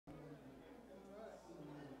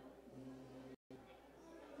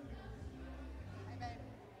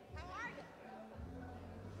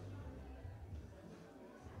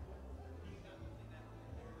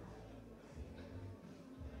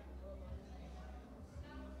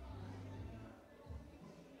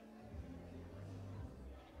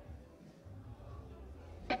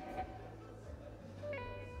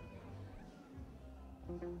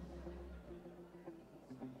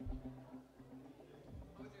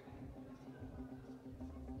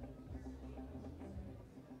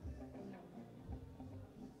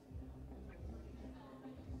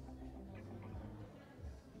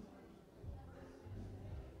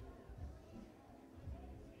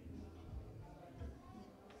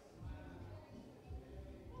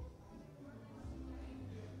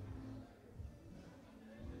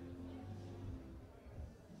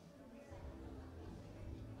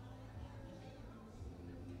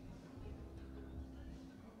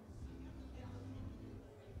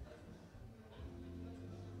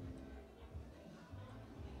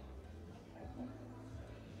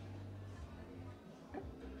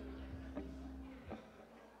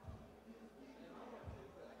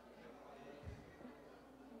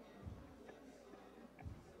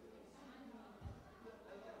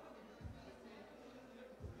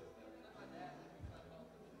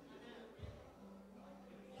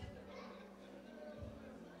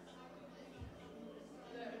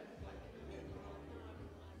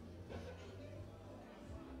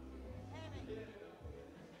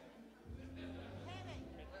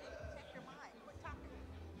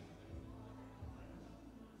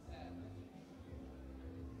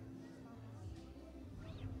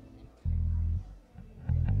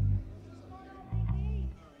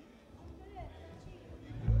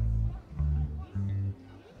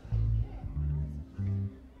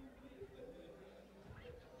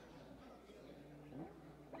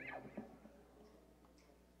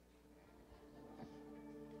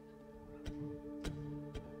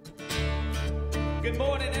Good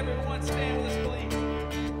morning, everyone. Stand with us, please.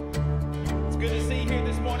 It's good to see you here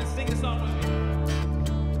this morning. Sing the song with me.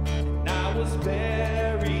 And I was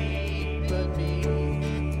buried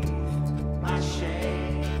beneath my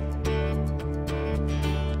shame.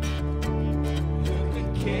 Who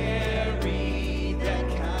could carry that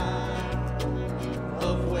kind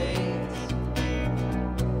of weight?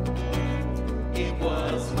 It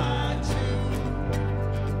was my doom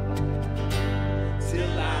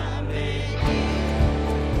till I made it.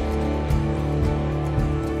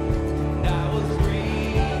 I was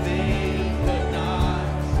breathing but not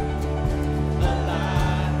alive.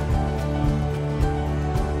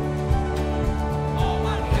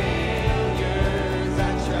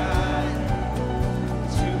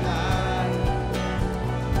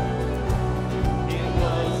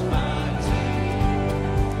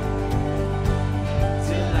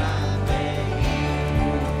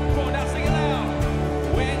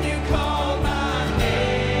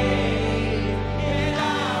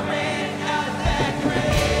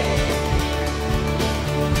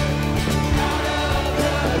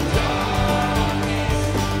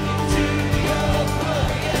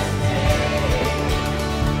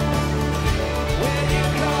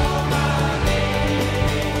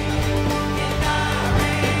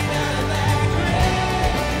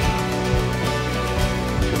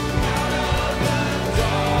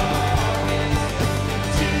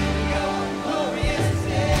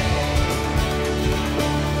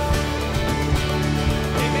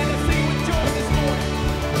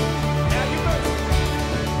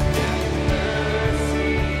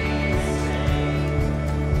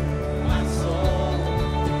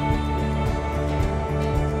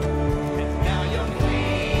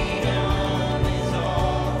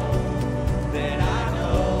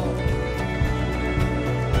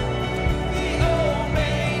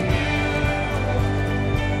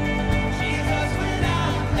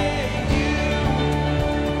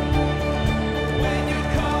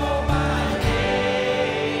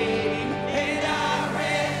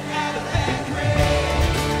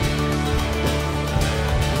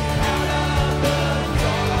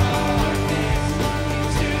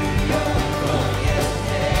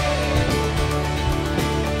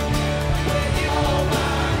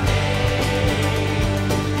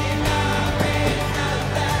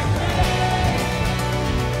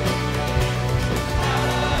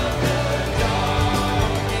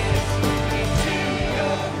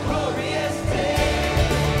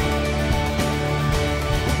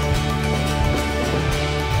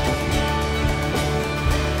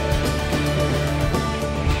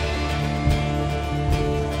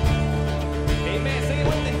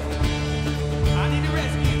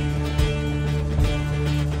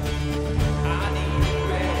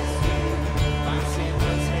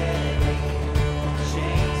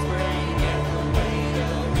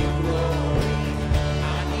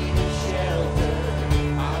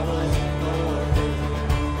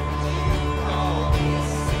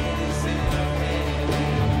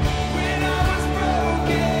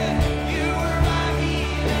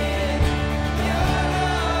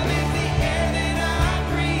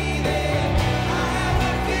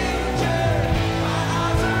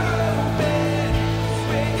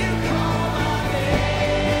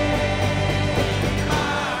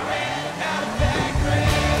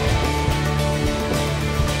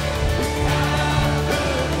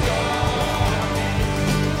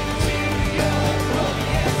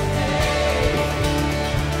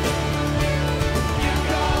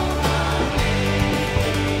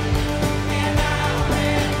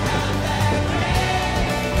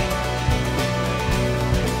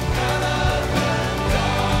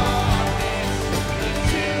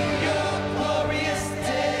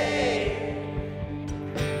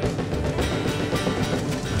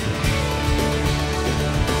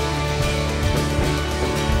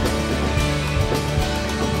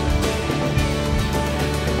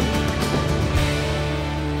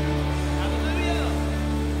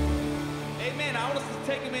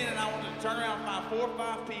 turn around and find 4 or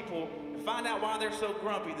 5 people and find out why they're so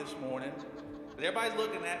grumpy this morning. But everybody's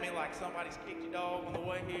looking at me like somebody's kicked your dog on the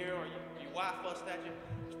way here or your wife fussed at you.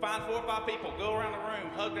 Just find 4 or 5 people, go around the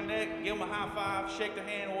room, hug their neck, give them a high five, shake their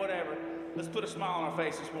hand, whatever. Let's put a smile on our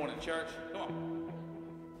face this morning, church. Come on.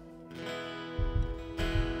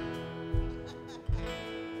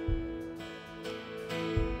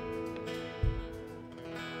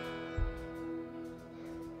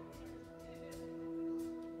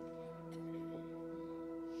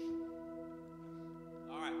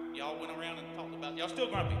 Y'all went around and talked about, y'all still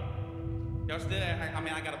grumpy. Y'all still,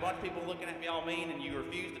 I got a bunch of people looking at me all mean and you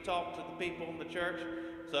refuse to talk to the people in the church.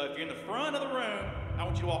 So if you're in the front of the room, I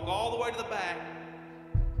want you to walk all the way to the back.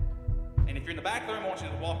 And if you're in the back of the room, I want you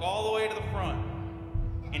to walk all the way to the front.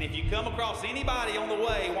 And if you come across anybody on the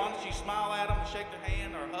way, why don't you smile at them and shake their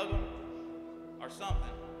hand or hug them or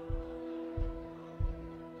something.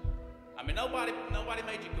 I mean, nobody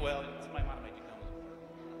made you, well, somebody might have made you come.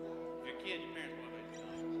 If you're a kid, your parents would have made you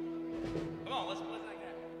come. Come on, let's make that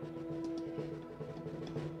happen.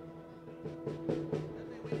 Doesn't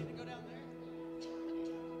mean we need to go down there.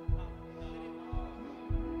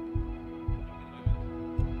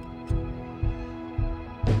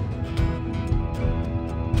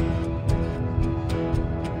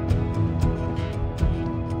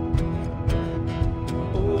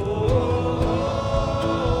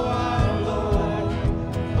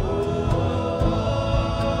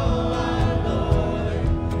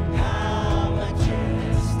 How much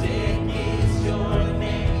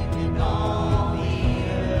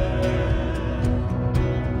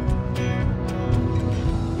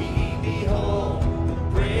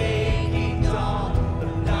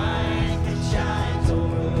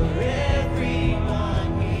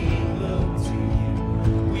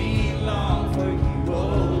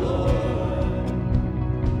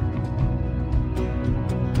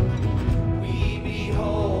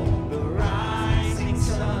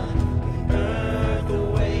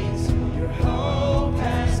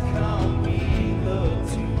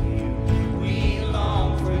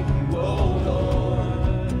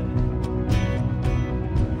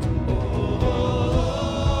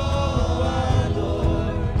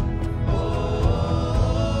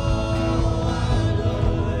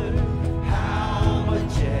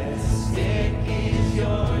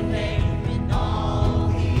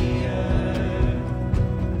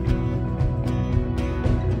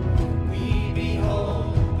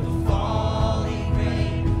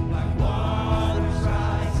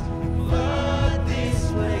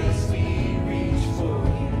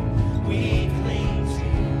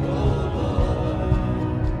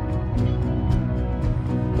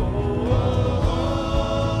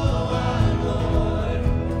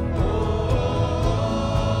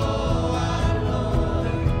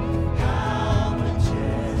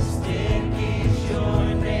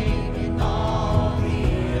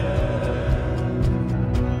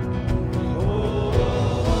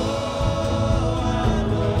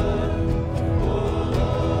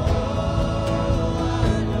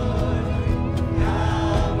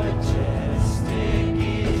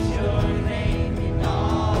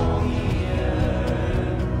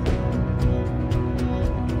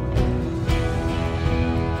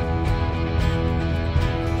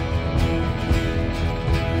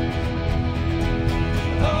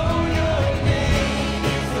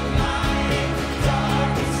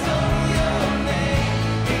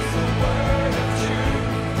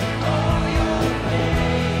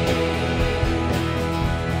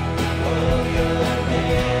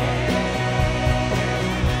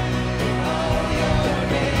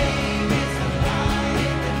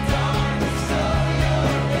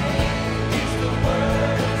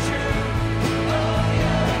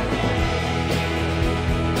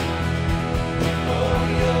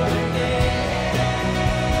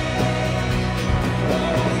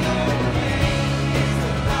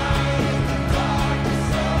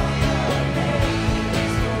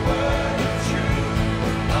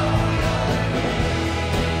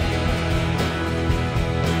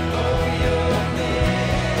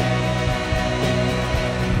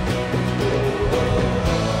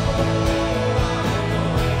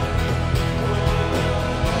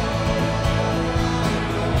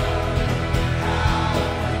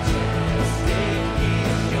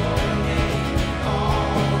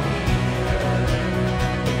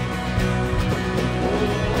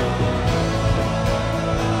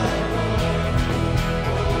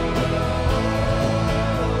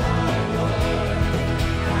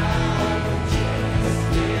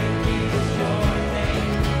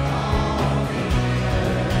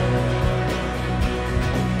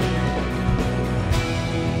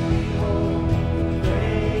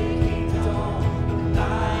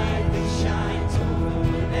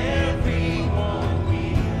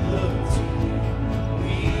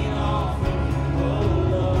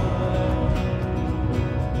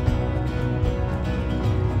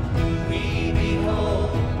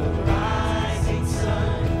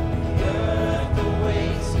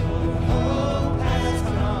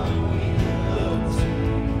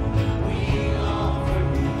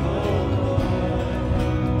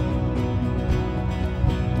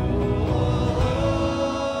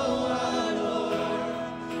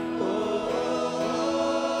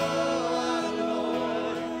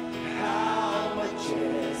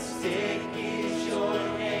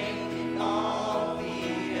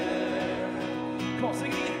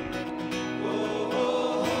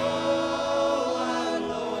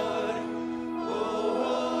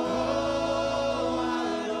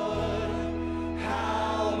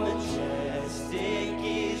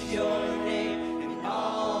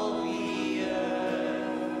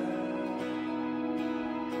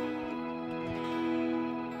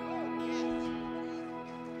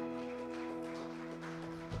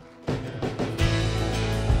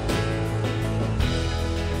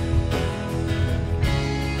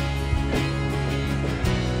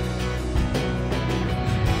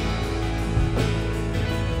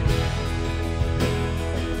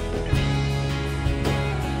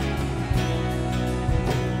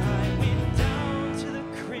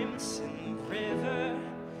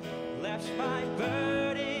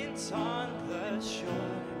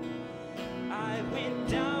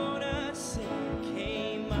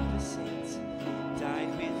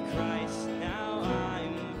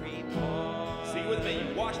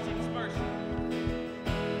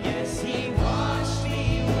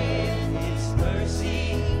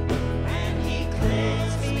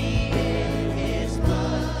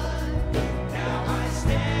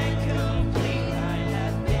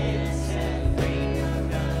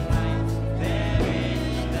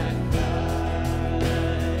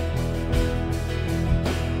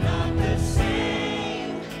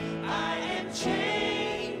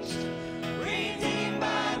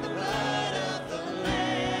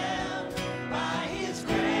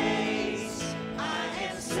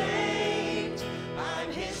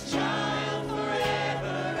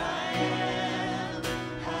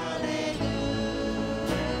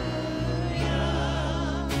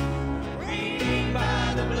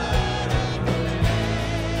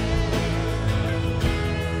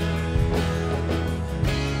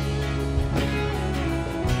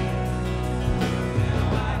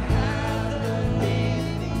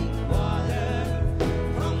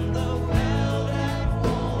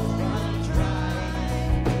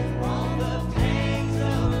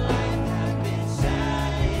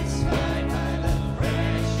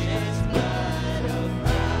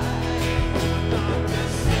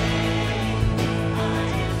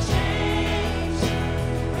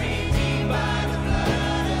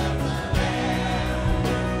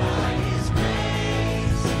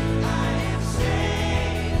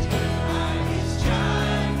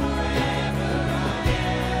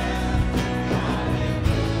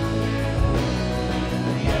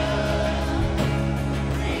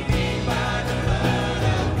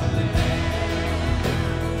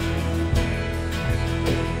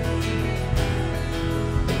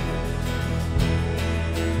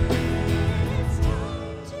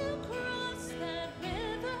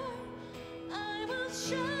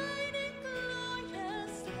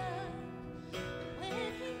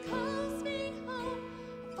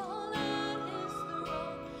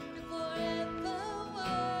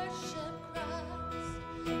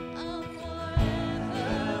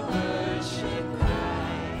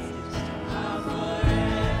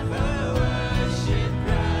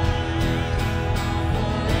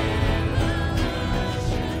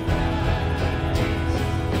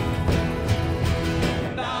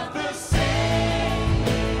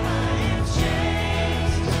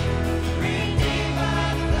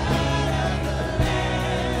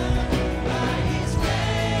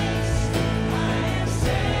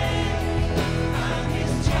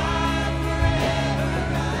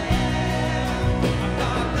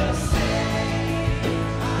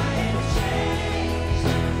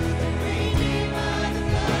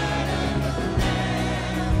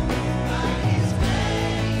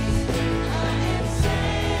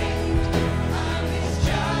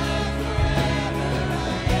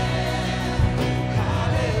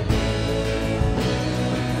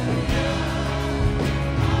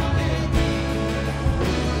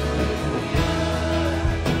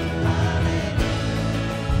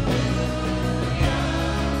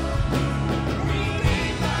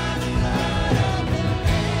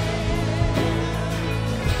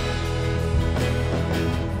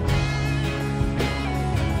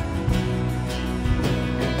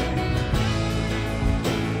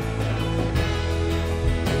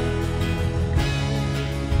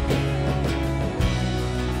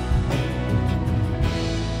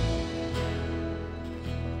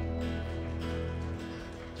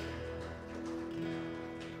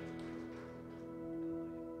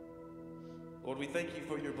Lord, we thank you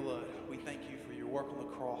for your blood. We thank you for your work on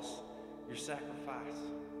the cross, your sacrifice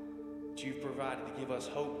that you've provided to give us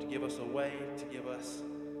hope, to give us a way, to give us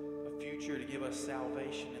a future, to give us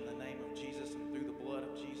salvation in the name of Jesus and through the blood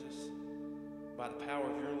of Jesus, by the power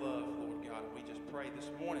of your love, Lord God. And we just pray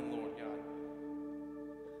this morning, Lord God,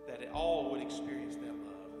 that all would experience that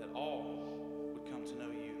love, that all would come to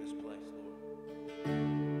know you in this place, Lord.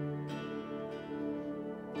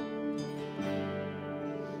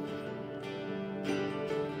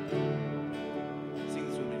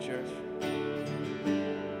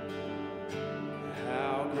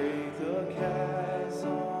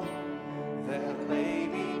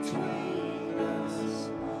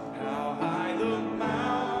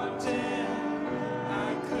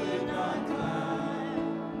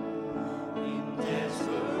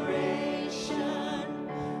 Desperation.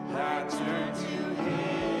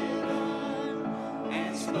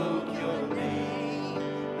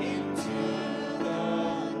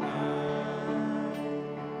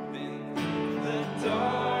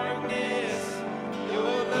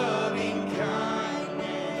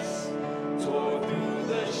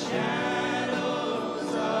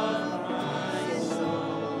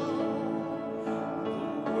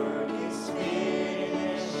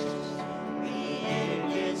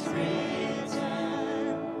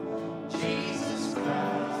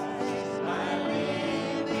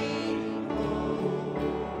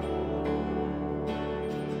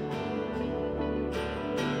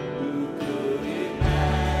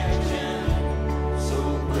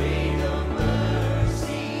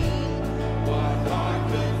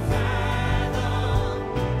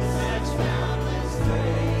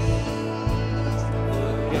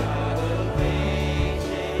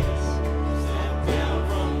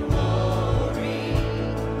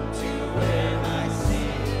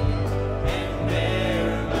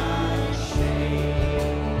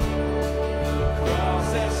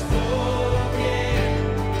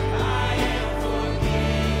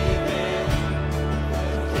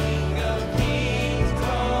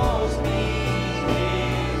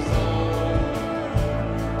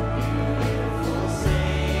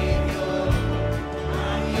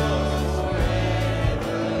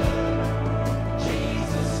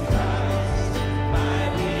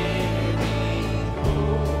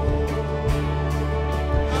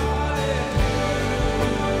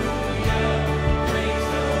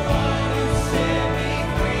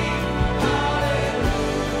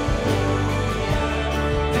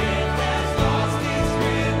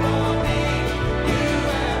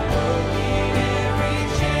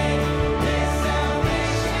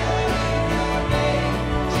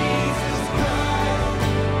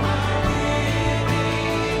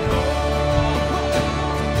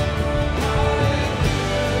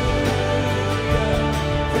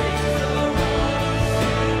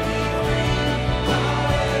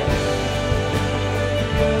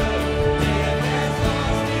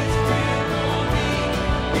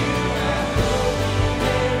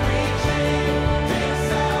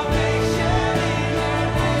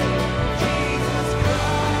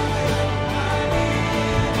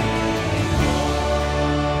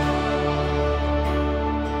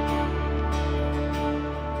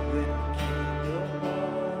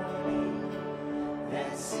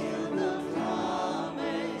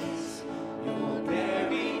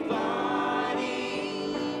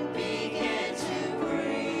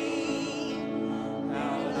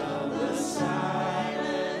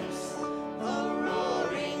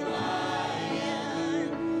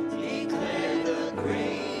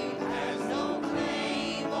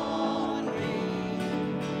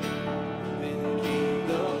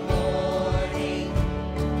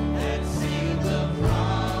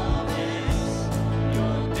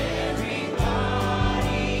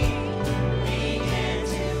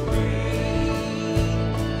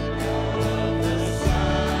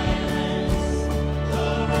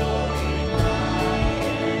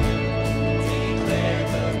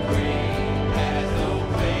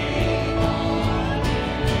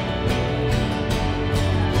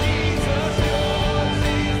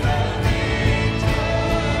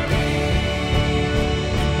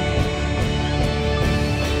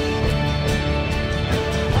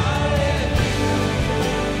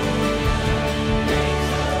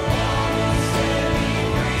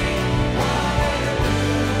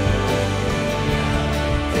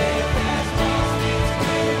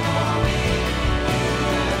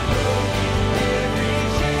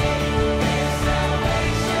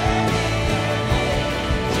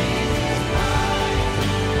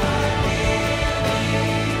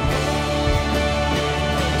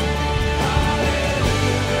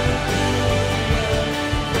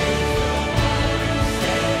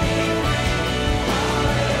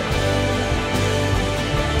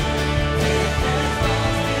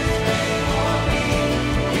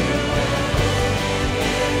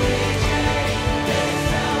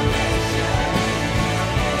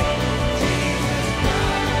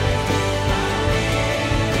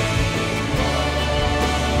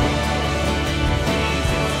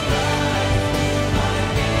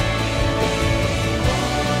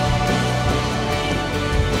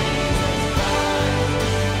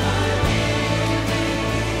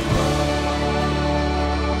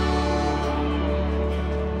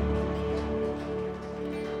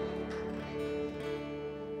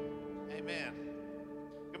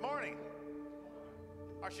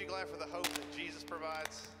 Aren't you glad for the hope that Jesus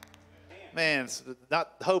provides? Man, it's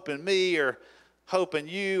not hope in me or hope in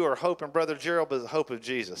you or hope in Brother Gerald, but the hope of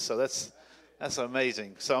Jesus. So that's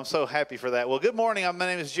amazing. So I'm so happy for that. Well, good morning. My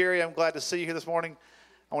name is Jerry. I'm glad to see you here this morning.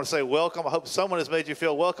 I want to say welcome. I hope someone has made you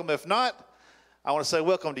feel welcome. If not, I want to say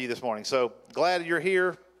welcome to you this morning. So glad you're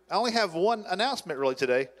here. I only have one announcement really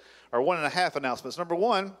today, or 1.5 announcements. Number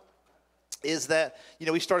one is that,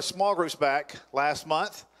 we started small groups back last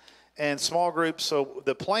month. And small groups, so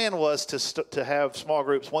the plan was to have small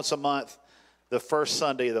groups once a month, the first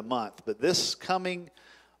Sunday of the month. But this coming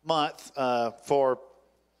month, for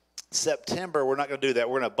September, we're not going to do that.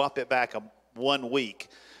 We're going to bump it back 1 week.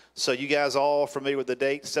 So you guys all familiar with the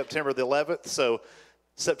date, September the 11th. So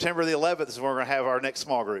September the 11th is when we're going to have our next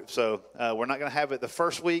small group. So we're not going to have it the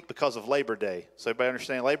first week because of Labor Day. So everybody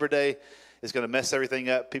understand Labor Day is going to mess everything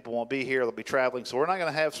up. People won't be here. They'll be traveling. So we're not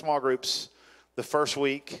going to have small groups the first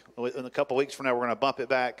week. In a couple of weeks from now, we're going to bump it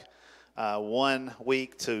back 1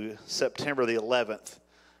 week to September the 11th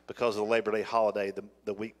because of the Labor Day holiday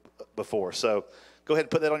the week before. So go ahead and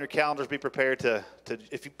put that on your calendars. Be prepared to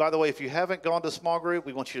by the way, if you haven't gone to a small group,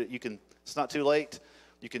 we want you to, it's not too late.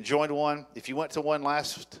 You can join one. If you went to one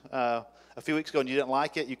a few weeks ago and you didn't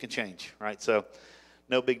like it, you can change, right? So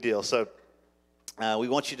no big deal. So we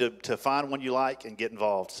want you to find one you like and get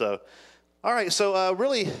involved. So, all right. So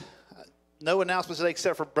really, no announcements today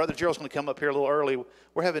except for Brother Gerald's going to come up here a little early.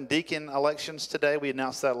 We're having deacon elections today. We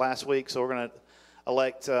announced that last week, so we're going to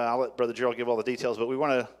elect. I'll let Brother Gerald give all the details, but we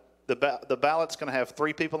want to. The ballot's going to have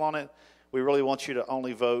 3 people on it. We really want you to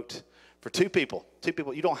only vote for 2 people. 2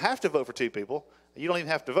 people. You don't have to vote for 2 people. You don't even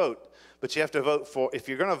have to vote, but you have to vote for. If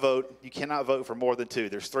you're going to vote, you cannot vote for more than 2.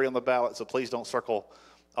 There's 3 on the ballot, so please don't circle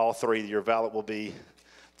all 3. Your ballot will be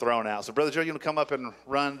thrown out. So, Brother Joe, you want to come up and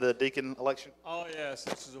run the deacon election? Oh, yes.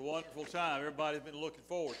 This is a wonderful time. Everybody's been looking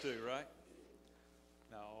forward to, right?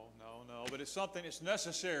 No. But it's something that's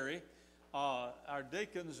necessary. Our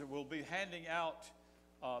deacons will be handing out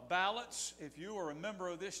ballots. If you are a member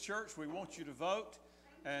of this church, we want you to vote.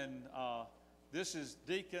 And this is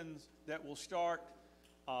deacons that will start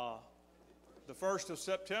the 1st of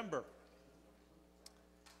September.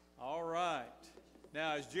 All right.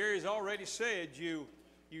 Now, as Jerry's already said, you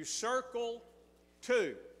circle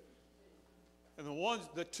 2. And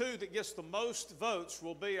the 2 that gets the most votes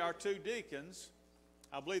will be our 2 deacons.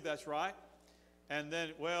 I believe that's right. And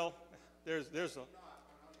then, well, there's a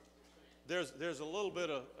little bit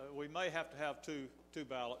of, we may have to have two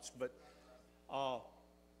ballots, but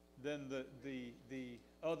then the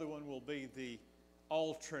other one will be the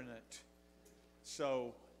alternate.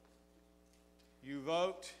 So you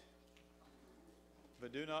vote,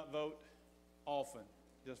 but do not vote often.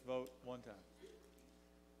 Just vote one time.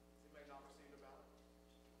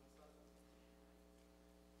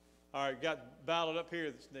 All right, got ballot up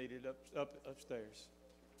here that's needed, upstairs.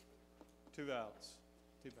 2 ballots.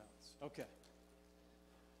 2 ballots. Okay.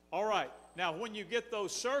 All right. Now, when you get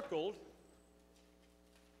those circled,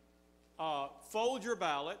 fold your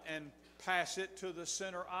ballot and pass it to the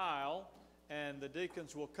center aisle, and the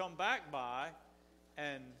deacons will come back by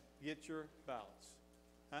and get your ballots.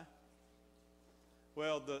 Huh?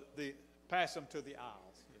 Well, the pass them to the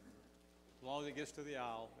aisles. As long as it gets to the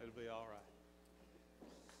aisle, it'll be all right.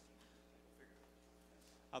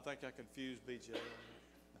 I think I confused BJ on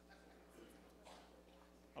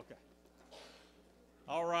that. Okay.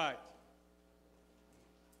 All right.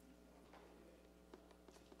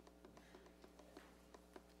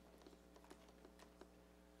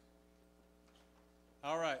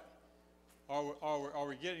 All right. Are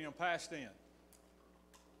we getting them passed in?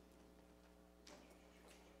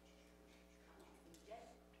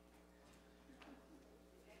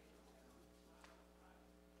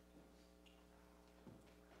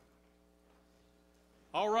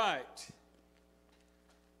 All right.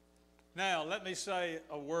 Now, let me say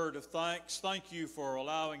a word of thanks. Thank you for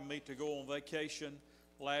allowing me to go on vacation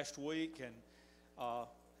last week and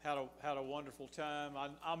had a wonderful time.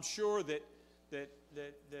 I'm sure that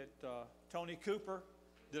Tony Cooper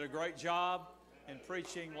did a great job in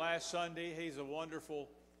preaching last Sunday. He's a wonderful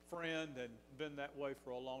friend and been that way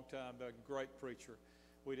for a long time. A great preacher.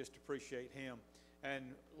 We just appreciate him. And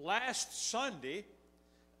last Sunday,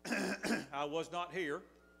 I was not here,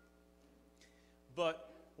 but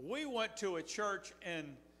we went to a church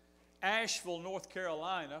in Asheville, North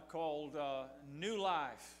Carolina called New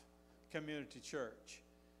Life Community Church.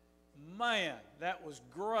 Man, that was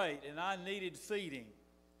great, and I needed feeding,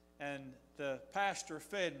 and the pastor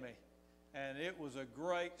fed me, and it was a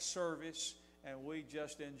great service, and we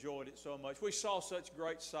just enjoyed it so much. We saw such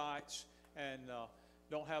great sights, and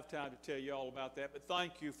don't have time to tell you all about that, but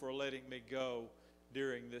thank you for letting me go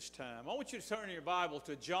during this time. I want you to turn in your Bible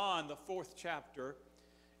to John, the 4th chapter,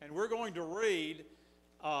 and we're going to read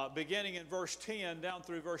beginning in verse 10 down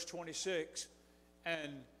through verse 26.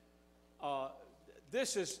 And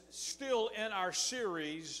this is still in our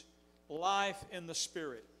series, Life in the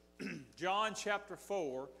Spirit. John chapter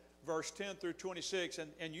 4, verse 10 through 26.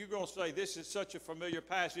 And you're going to say, this is such a familiar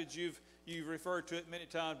passage. You've referred to it many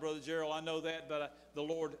times, Brother Gerald. I know that, but the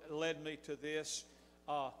Lord led me to this.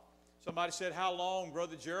 Somebody said, how long,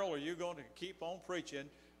 Brother Gerald, are you going to keep on preaching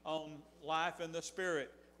on life in the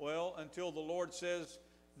Spirit? Well, until the Lord says,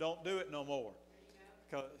 don't do it no more.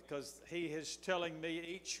 Because He is telling me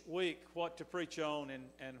each week what to preach on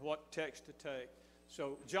and what text to take.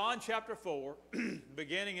 So, John chapter 4,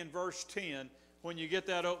 beginning in verse 10. When you get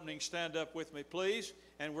that opening, stand up with me, please.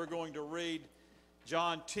 And we're going to read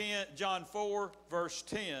John 4, verse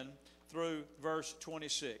 10 through verse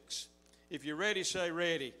 26. If you're ready, say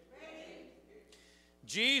ready.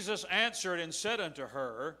 Jesus answered and said unto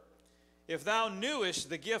her, if thou knewest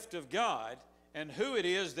the gift of God, and who it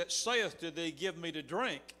is that saith to thee, give me to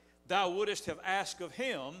drink, thou wouldest have asked of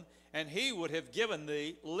him, and he would have given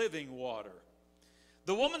thee living water.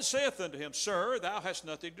 The woman saith unto him, Sir, thou hast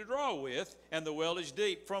nothing to draw with, and the well is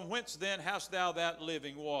deep. From whence then hast thou that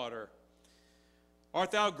living water?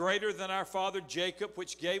 Art thou greater than our father Jacob,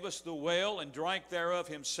 which gave us the well, and drank thereof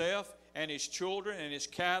himself, and his children, and his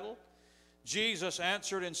cattle? Jesus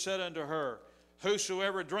answered and said unto her,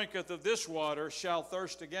 whosoever drinketh of this water shall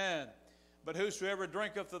thirst again. But whosoever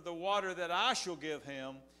drinketh of the water that I shall give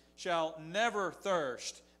him shall never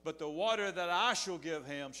thirst. But the water that I shall give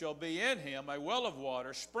him shall be in him a well of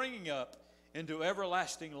water springing up into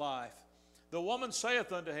everlasting life. The woman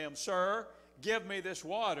saith unto him, Sir, give me this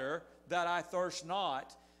water, that I thirst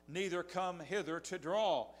not, neither come hither to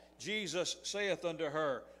draw. Jesus saith unto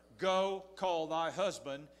her, Go, call thy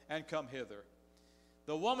husband, and come hither.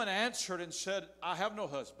 The woman answered and said, I have no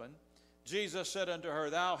husband. Jesus said unto her,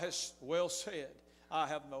 Thou hast well said, I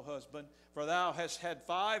have no husband, for thou hast had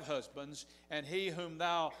 5 husbands, and he whom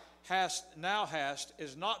thou now hast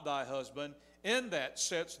is not thy husband. In that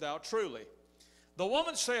saidst thou truly. The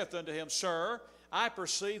woman saith unto him, Sir, I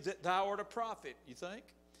perceive that thou art a prophet. You think?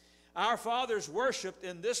 Our fathers worshipped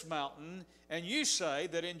in this mountain, and you say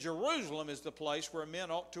that in Jerusalem is the place where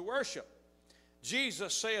men ought to worship.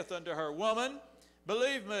 Jesus saith unto her, Woman,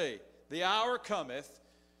 believe me, the hour cometh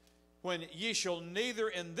when ye shall neither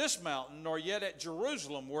in this mountain nor yet at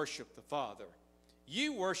Jerusalem worship the Father.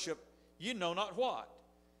 You worship, you know not what.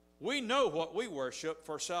 We know what we worship,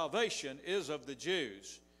 for salvation is of the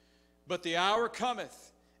Jews. But the hour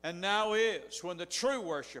cometh, and now is, when the true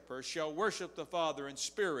worshipers shall worship the Father in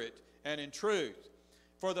spirit and in truth.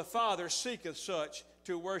 For the Father seeketh such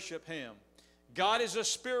to worship him. God is a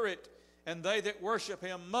spirit, and they that worship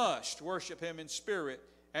him must worship him in spirit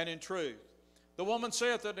and in truth. The woman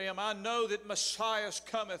saith unto him, I know that Messiah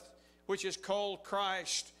cometh, which is called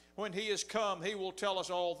Christ. When he is come, he will tell us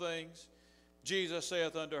all things. Jesus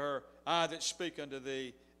saith unto her, I that speak unto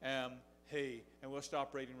thee am he. And we'll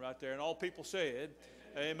stop reading right there. And all people said,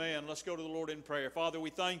 Amen. Let's go to the Lord in prayer. Father, we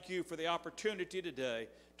thank you for the opportunity today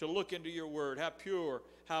to look into your word. How pure,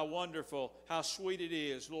 how wonderful, how sweet it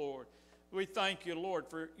is, Lord. We thank you, Lord,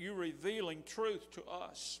 for you revealing truth to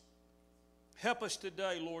us. Help us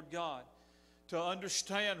today, Lord God, to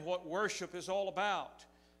understand what worship is all about.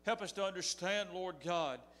 Help us to understand, Lord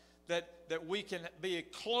God, that we can be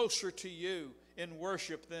closer to you in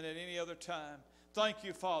worship than at any other time. Thank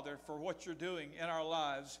you, Father, for what you're doing in our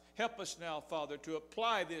lives. Help us now, Father, to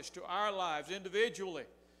apply this to our lives individually,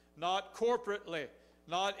 not corporately,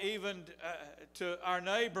 not even to our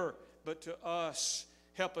neighbor, but to us.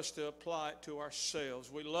 Help us to apply it to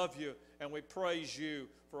ourselves. We love you and we praise you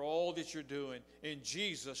for all that you're doing. In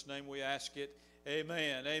Jesus' name we ask it.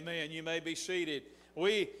 Amen. Amen. You may be seated.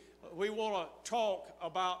 We want to talk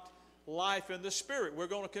about life in the Spirit. We're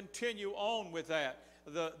going to continue on with that.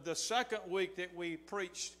 The second week that we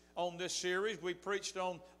preached on this series, we preached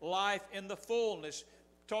on life in the fullness,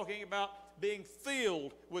 talking about being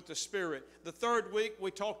filled with the Spirit. The third week, we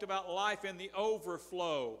talked about life in the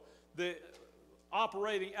overflow, the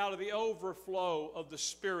operating out of the overflow of the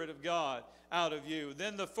Spirit of God out of you.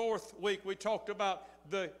 Then the fourth week, we talked about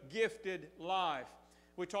the gifted life.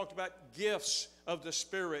 We talked about gifts of the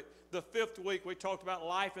Spirit. The fifth week, we talked about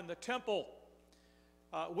life in the temple.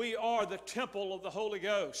 We are the temple of the Holy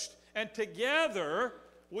Ghost. And together,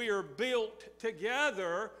 we are built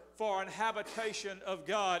together for an habitation of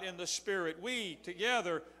God in the Spirit. We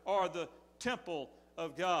together are the temple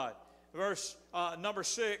of God. Verse number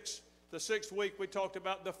 6, the sixth week, we talked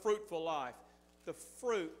about the fruitful life, the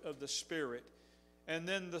fruit of the Spirit. And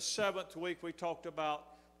then the 7th week we talked about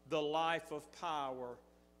the life of power.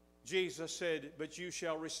 Jesus said, but you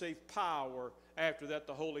shall receive power. After that,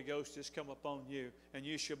 the Holy Ghost has come upon you, and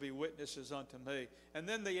you shall be witnesses unto me. And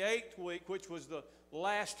then the 8th week, which was the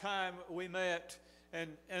last time we met,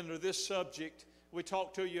 and under this subject, we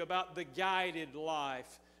talked to you about the guided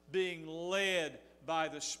life, being led by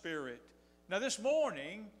the Spirit. Now this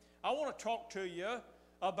morning, I want to talk to you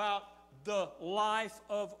about the life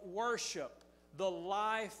of worship. The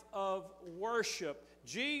life of worship.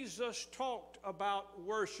 Jesus talked about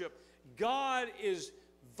worship. God is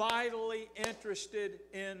vitally interested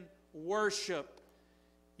in worship.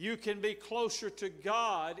 You can be closer to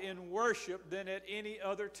God in worship than at any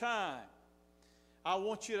other time. I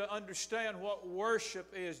want you to understand what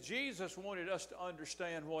worship is. Jesus wanted us to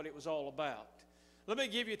understand what it was all about. Let me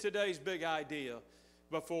give you today's big idea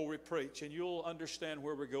before we preach, and you'll understand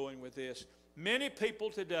where we're going with this. Many people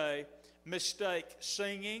today mistake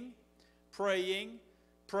singing, praying,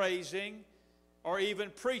 praising, or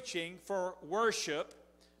even preaching for worship,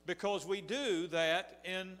 because we do that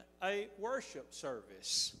in a worship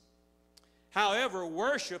service. However,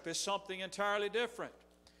 worship is something entirely different.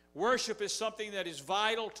 Worship is something that is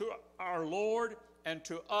vital to our Lord and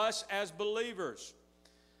to us as believers.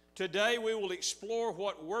 Today we will explore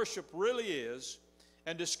what worship really is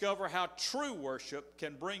and discover how true worship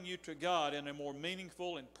can bring you to God in a more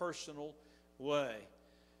meaningful and personal way.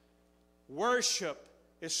 Worship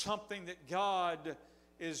is something that God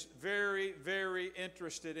is very, very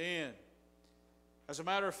interested in. As a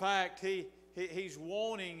matter of fact, He's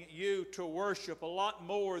wanting you to worship a lot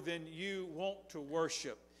more than you want to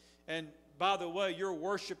worship. And by the way, you're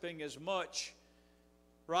worshiping as much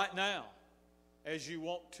right now as you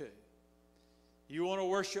want to. You want to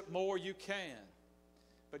worship more, you can.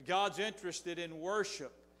 But God's interested in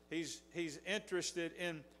worship. He's interested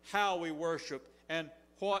in how we worship and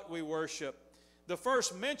what we worship. The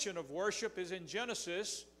first mention of worship is in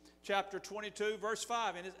Genesis chapter 22, verse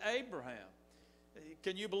 5, and it's Abraham.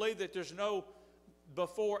 Can you believe that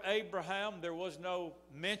before Abraham, there was no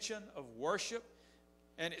mention of worship?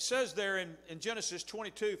 And it says there in Genesis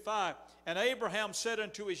 22, 5, and Abraham said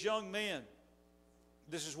unto his young men,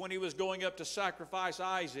 this is when he was going up to sacrifice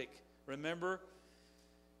Isaac, remember?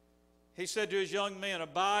 He said to his young men,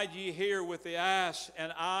 abide ye here with the ass,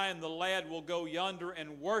 and I and the lad will go yonder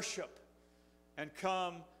and worship and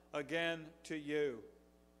come again to you.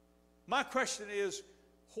 My question is,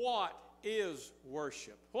 what is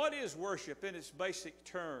worship? What is worship in its basic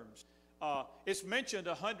terms? It's mentioned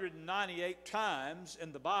 198 times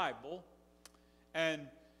in the Bible, and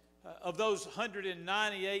of those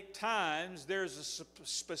 198 times, there's a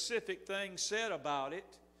specific thing said about it,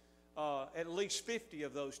 at least 50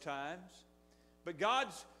 of those times. But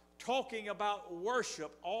God's talking about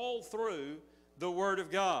worship all through the Word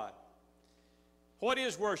of God. What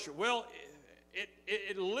is worship? Well,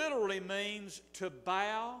 it literally means to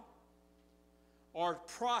bow or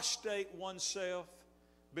prostrate oneself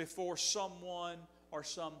before someone or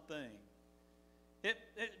something.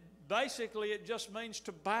 Basically, it just means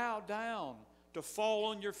to bow down, to fall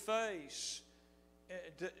on your face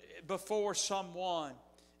before someone.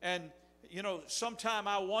 And, you know, sometime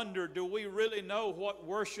I wonder, do we really know what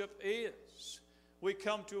worship is? We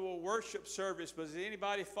come to a worship service, but is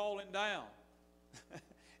anybody falling down?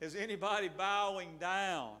 Is anybody bowing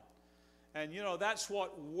down? And, you know, that's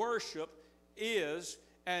what worship is.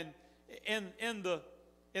 And in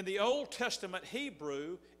the Old Testament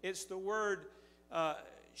Hebrew, it's the word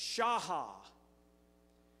shaha.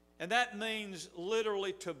 And that means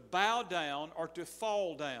literally to bow down or to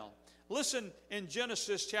fall down. Listen in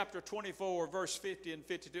Genesis chapter 24, verse 50 and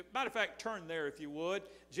 52. Matter of fact, turn there if you would.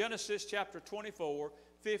 Genesis chapter 24,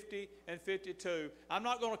 50 and 52. I'm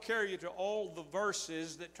not going to carry you to all the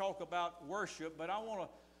verses that talk about worship, but I want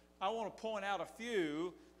to point out a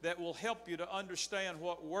few that will help you to understand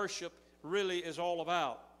what worship really is all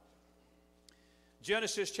about.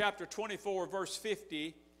 Genesis chapter 24, verse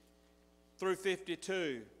 50 through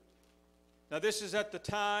 52. Now this is at the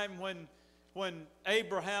time when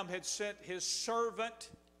Abraham had sent his servant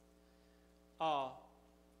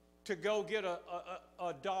to go get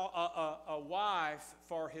a wife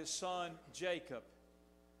for his son Jacob.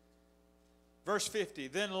 Verse 50,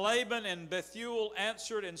 then Laban and Bethuel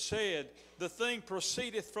answered and said, the thing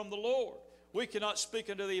proceedeth from the Lord. We cannot speak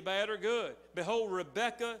unto thee bad or good. Behold,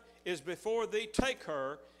 Rebekah is before thee. Take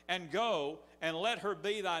her and go and let her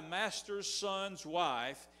be thy master's son's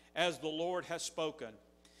wife, as the Lord hath spoken.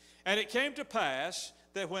 And it came to pass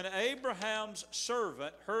that when Abraham's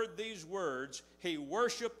servant heard these words, he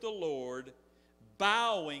worshiped the Lord,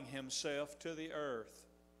 bowing himself to the earth.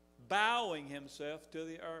 bowing himself to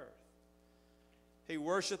the earth. He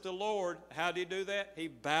worshiped the Lord. How did he do that? He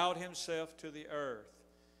bowed himself to the earth.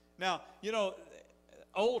 Now, you know,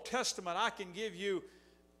 Old Testament, I can give you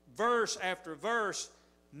verse after verse,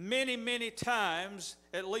 many, many times,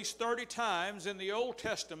 at least 30 times in the Old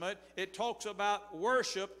Testament, it talks about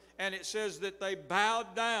worship, and it says that they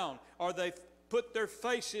bowed down or they put their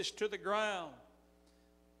faces to the ground.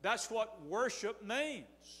 That's what worship means.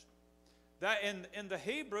 That in the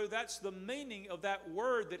Hebrew, that's the meaning of that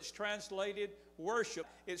word that's translated worship.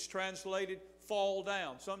 It's translated fall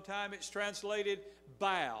down. Sometimes it's translated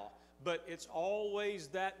bow, but it's always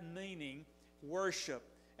that meaning, worship.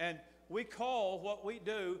 And we call what we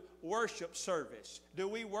do worship service. Do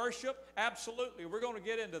we worship? Absolutely. We're going to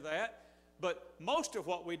get into that. But most of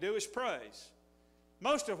what we do is praise.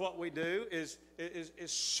 Most of what we do is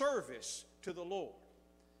service to the Lord.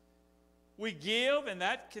 We give, and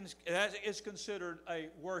that is considered a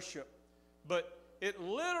worship. But it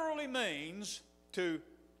literally means to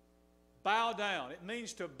bow down. It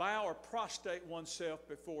means to bow or prostrate oneself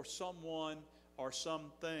before someone or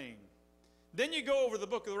something. Then you go over the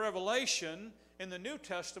book of the Revelation in the New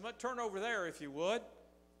Testament. Turn over there if you would.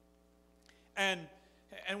 And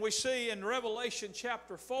we see in Revelation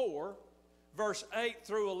chapter 4, verse 8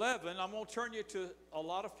 through 11, I'm going to turn you to a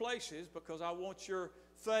lot of places because I want your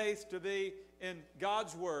faith to be in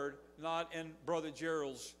God's Word, not in Brother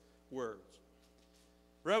Gerald's words.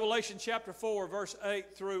 Revelation chapter 4, verse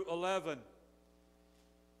 8 through 11.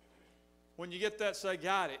 When you get that, say,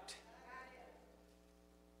 got it.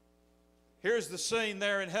 Here's the scene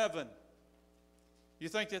there in heaven. You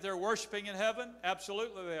think that they're worshiping in heaven?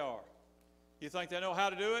 Absolutely they are. You think they know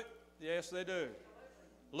how to do it? Yes, they do.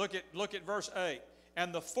 Look at verse 8.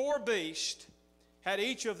 And the four beasts had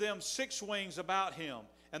each of them 6 wings about him,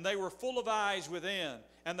 and they were full of eyes within.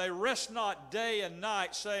 And they rest not day and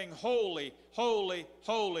night, saying, Holy, holy,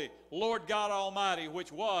 holy, Lord God Almighty,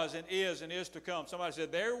 which was and is to come. Somebody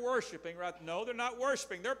said, they're worshiping, right? No, they're not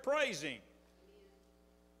worshiping. They're praising.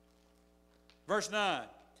 Verse 9.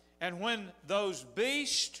 And when those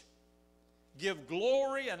beasts give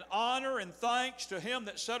glory and honor and thanks to him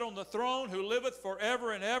that sat on the throne, who liveth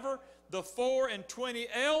forever and ever, the 24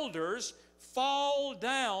 elders fall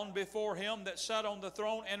down before him that sat on the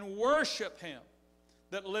throne and worship him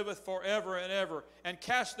that liveth forever and ever, and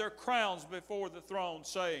cast their crowns before the throne,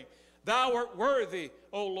 saying, Thou art worthy,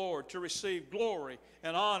 O Lord, to receive glory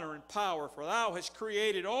and honor and power, for thou hast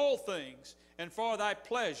created all things, and for thy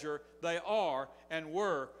pleasure they are and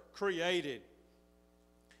were created.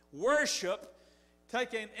 Worship,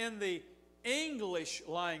 taken in the English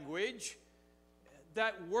language,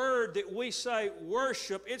 that word that we say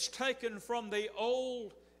worship, it's taken from the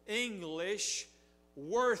Old English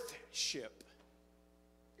worthship.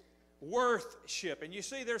 Worthship. And you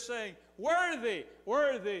see they're saying, worthy,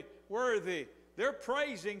 worthy, worthy. They're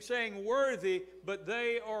praising, saying worthy, but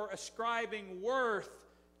they are ascribing worth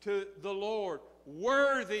to the Lord.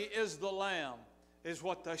 Worthy is the Lamb, is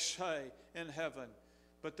what they say in heaven.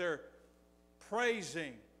 But they're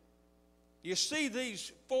praising. You see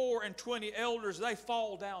these 24 elders, they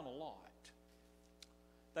fall down a lot.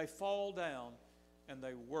 They fall down and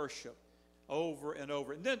they worship over and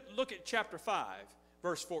over. And then look at chapter 5,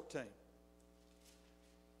 verse 14.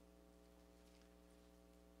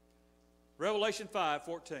 Revelation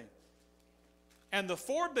 5:14. And the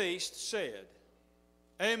 4 beasts said,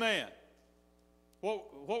 Amen.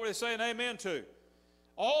 What were they saying amen to?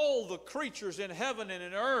 All the creatures in heaven and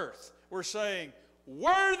in earth were saying,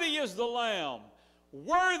 Worthy is the Lamb,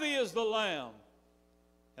 worthy is the Lamb.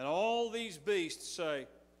 And all these beasts say,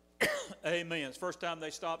 Amen. It's the first time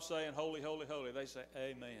they stop saying, Holy, holy, holy. They say,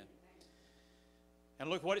 Amen. And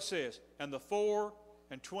look what it says. And the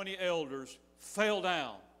 24 elders fell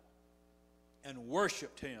down and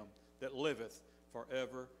worshiped him that liveth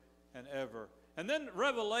forever and ever. And then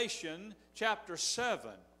Revelation chapter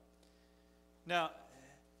 7. Now,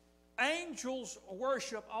 angels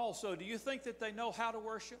worship also. Do you think that they know how to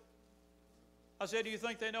worship? I said, do you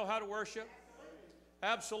think they know how to worship?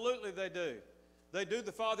 Absolutely they do. They do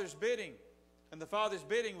the Father's bidding. And the Father's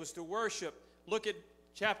bidding was to worship. Look at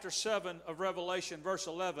chapter 7 of Revelation, verse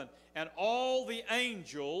 11. And all the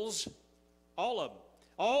angels, all of them,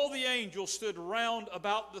 all the angels stood round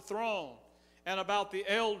about the throne and about the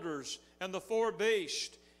elders and the 4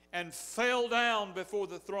 beasts, and fell down before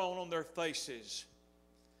the throne on their faces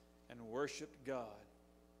and worshiped God.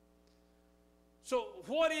 So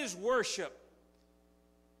what is worship?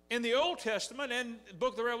 In the Old Testament and the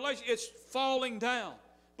book of the Revelation, it's falling down.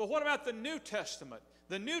 But what about the New Testament?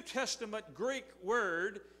 The New Testament Greek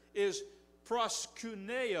word is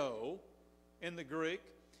proskuneo in the Greek.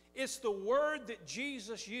 It's the word that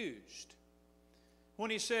Jesus used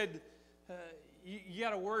when he said, you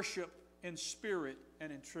got to worship in spirit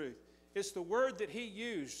and in truth. It's the word that he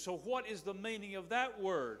used. So what is the meaning of that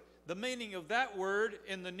word? The meaning of that word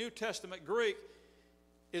in the New Testament Greek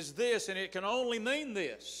is this, and it can only mean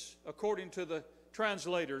this, according to the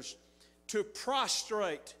translators, to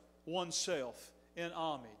prostrate oneself in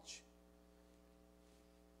homage.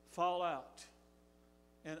 Fall out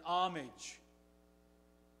in homage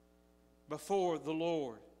before the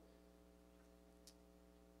Lord.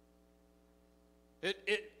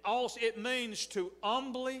 It means to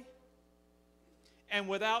humbly and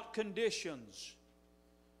without conditions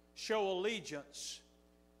show allegiance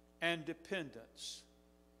and dependence.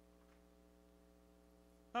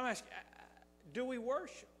 I'm asking, do we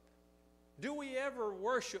worship? Do we ever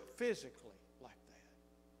worship physically like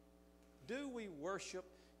that? Do we worship?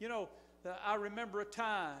 You know, I remember a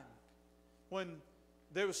time when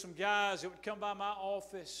there was some guys that would come by my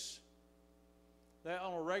office that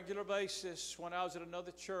on a regular basis when I was at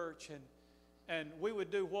another church, and we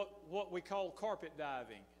would do what we call carpet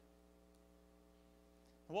diving.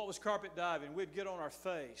 And what was carpet diving? We'd get on our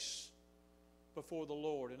face before the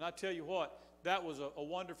Lord. And I tell you what, that was a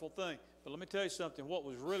wonderful thing. But let me tell you something. What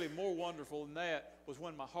was really more wonderful than that was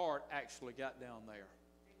when my heart actually got down there.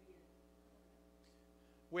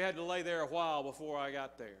 We had to lay there a while before I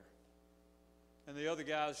got there. And the other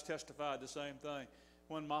guys testified the same thing.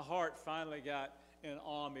 When my heart finally got in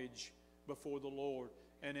homage before the Lord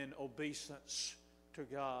and in obeisance to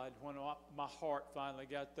God, when my heart finally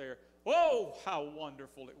got there, oh, how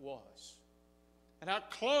wonderful it was. And how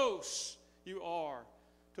close you are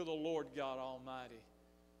to the Lord God Almighty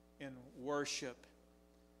in worship.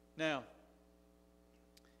 Now,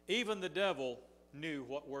 even the devil knew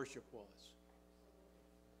what worship was.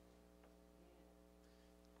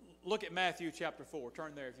 Look at Matthew chapter 4.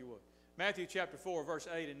 Turn there if you would. Matthew chapter 4, verse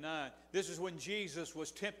 8 and 9. This is when Jesus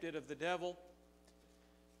was tempted of the devil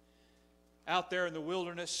out there in the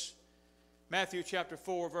wilderness. Matthew chapter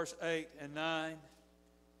 4, verse 8 and 9.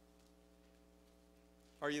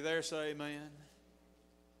 Are you there? Say amen.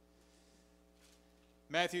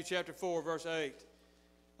 Matthew chapter 4, verse 8.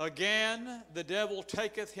 Again, the devil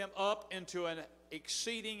taketh him up into an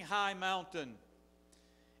exceeding high mountain,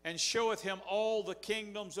 and showeth him all the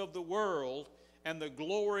kingdoms of the world and the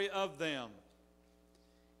glory of them,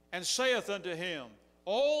 and saith unto him,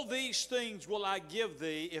 all these things will I give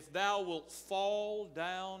thee if thou wilt fall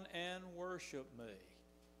down and worship me.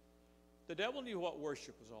 The devil knew what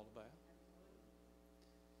worship was all about.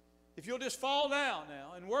 If you'll just fall down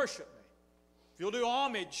now and worship me, if you'll do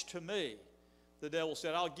homage to me, the devil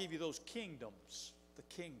said, I'll give you those kingdoms, the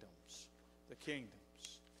kingdoms, the kingdoms.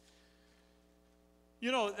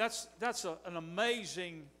 You know, that's an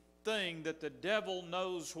amazing thing that the devil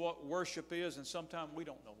knows what worship is, and sometimes we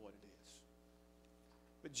don't know what it is.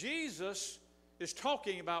 But Jesus is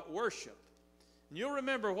talking about worship. And you'll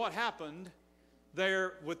remember what happened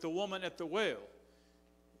there with the woman at the well.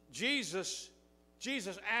 Jesus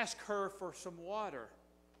asked her for some water.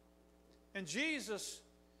 And Jesus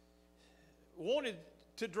wanted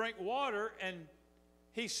to drink water, and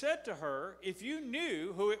he said to her, if you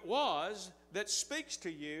knew who it was that speaks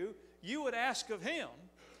to you, you would ask of him,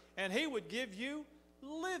 and he would give you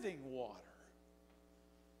living water.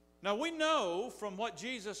 Now we know from what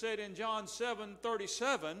Jesus said in John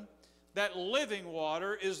 7:37 that living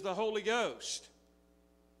water is the Holy Ghost.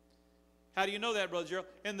 How do you know that, Brother Gerald?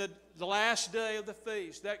 In the last day of the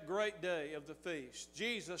feast, that great day of the feast,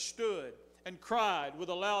 Jesus stood and cried with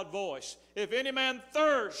a loud voice, if any man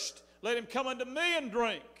thirst, let him come unto me and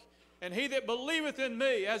drink. And he that believeth in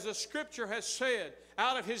me, as the Scripture has said,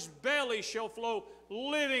 out of his belly shall flow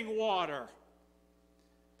living water.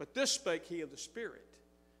 But this spake he of the Spirit,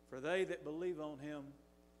 for they that believe on him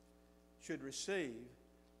should receive,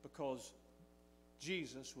 because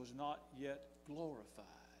Jesus was not yet glorified.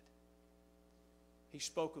 He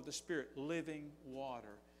spoke of the Spirit, living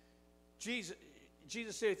water. Jesus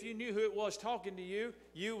said if you knew who it was talking to you,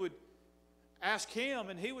 you would ask him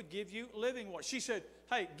and he would give you living water. She said,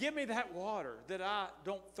 hey, give me that water that I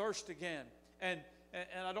don't thirst again and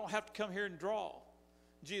I don't have to come here and draw.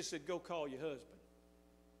 Jesus said, go call your husband.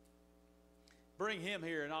 Bring him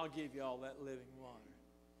here and I'll give you all that living water.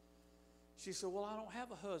 She said, well, I don't have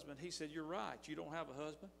a husband. He said, you're right. You don't have a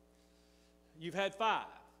husband. You've had 5.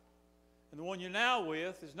 And the one you're now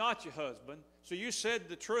with is not your husband. So you said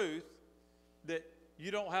the truth that you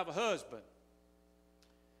don't have a husband.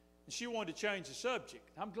 And she wanted to change the subject.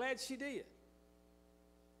 I'm glad she did.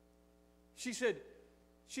 She said,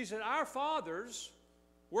 our fathers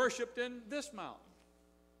worshiped in this mountain.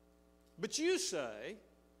 But you say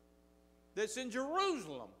that's in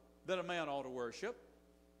Jerusalem that a man ought to worship.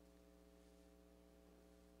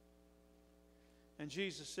 And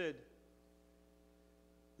Jesus said,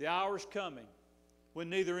 the hour is coming when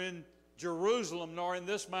neither in Jerusalem nor in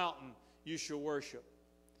this mountain you shall worship.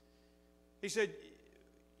 He said,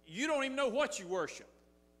 you don't even know what you worship.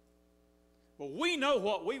 But we know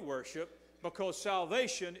what we worship because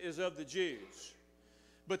salvation is of the Jews.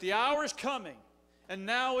 But the hour is coming, and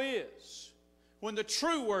now is, when the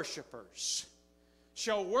true worshipers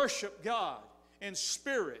shall worship God in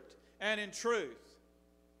spirit and in truth.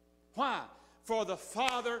 Why? For the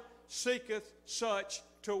Father seeketh such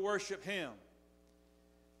to worship Him.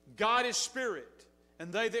 God is spirit,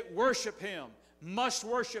 and they that worship Him must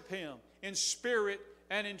worship Him in spirit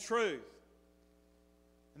and in truth.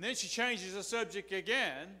 And then she changes the subject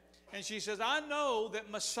again, and she says, I know that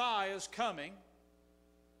Messiah is coming,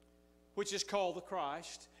 which is called the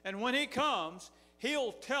Christ. And when He comes,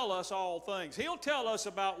 He'll tell us all things. He'll tell us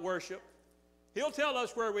about worship. He'll tell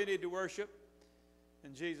us where we need to worship.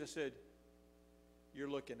 And Jesus said, you're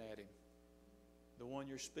looking at Him. The one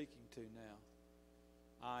you're speaking to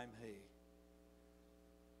now. I'm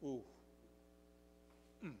He. Ooh.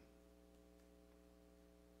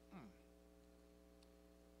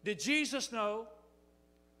 Did Jesus know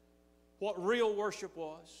what real worship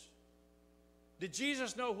was? Did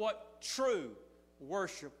Jesus know what true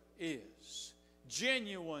worship is?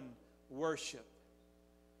 Genuine worship.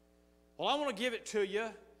 Well, I want to give it to you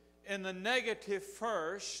in the negative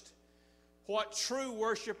first. What true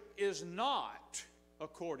worship is not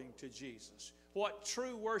according to Jesus. What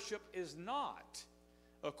true worship is not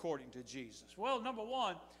according to Jesus. Well, number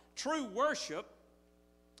one, true worship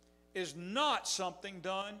is not something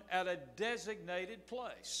done at a designated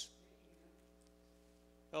place.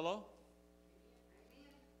 Hello?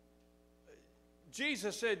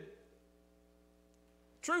 Jesus said,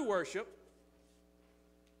 true worship,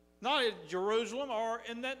 not in Jerusalem or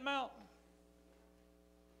in that mountain.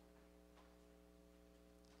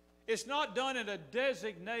 It's not done in a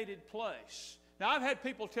designated place. Now, I've had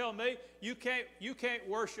people tell me, you can't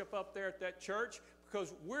worship up there at that church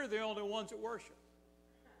because we're the only ones that worship.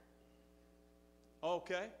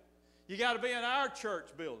 Okay? You got to be in our church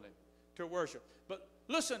building to worship. But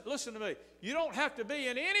listen to me. You don't have to be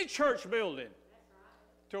in any church building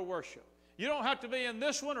to worship. You don't have to be in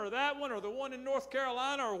this one or that one or the one in North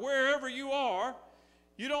Carolina or wherever you are.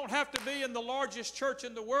 You don't have to be in the largest church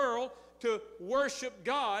in the world to worship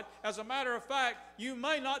God. As a matter of fact, you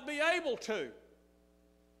may not be able to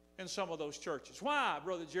in some of those churches. Why,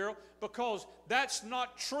 Brother Gerald? Because that's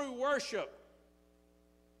not true worship.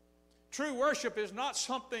 True worship is not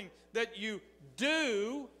something that you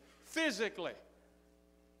do physically.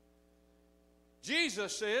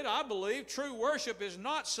 Jesus said, I believe, true worship is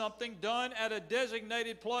not something done at a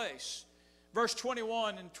designated place. Verse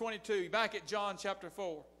 21 and 22, back at John chapter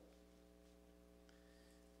 4.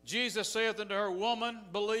 Jesus saith unto her, Woman,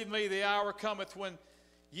 believe me, the hour cometh when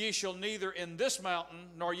ye shall neither in this mountain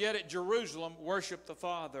nor yet at Jerusalem worship the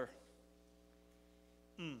Father.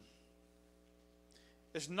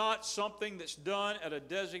 It's not something that's done at a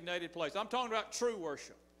designated place. I'm talking about true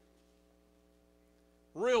worship.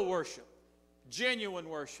 Real worship. Genuine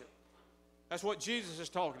worship. That's what Jesus is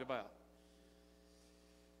talking about.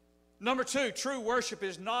 Number two, true worship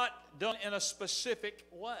is not done in a specific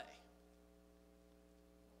way.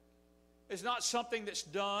 It's not something that's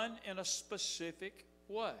done in a specific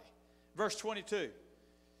way. Verse 22.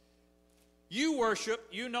 You worship,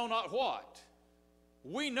 you know not what.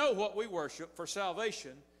 We know what we worship, for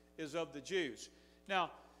salvation is of the Jews. Now,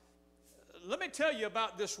 let me tell you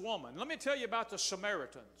about this woman. Let me tell you about the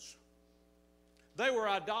Samaritans. They were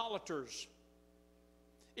idolaters,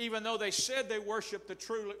 even though they said they worshiped the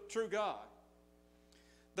true God.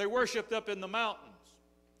 They worshiped up in the mountains.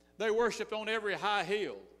 They worshiped on every high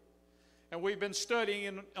hill. And we've been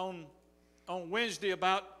studying on Wednesday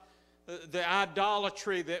about the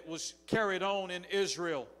idolatry that was carried on in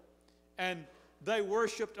Israel. And they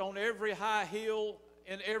worshiped on every high hill,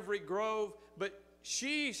 in every grove. But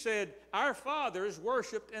she said, our fathers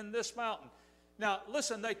worshiped in this mountain. Now,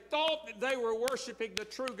 listen, they thought that they were worshiping the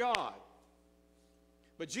true God.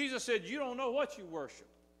 But Jesus said, you don't know what you worship.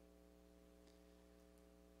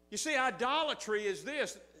 You see, idolatry is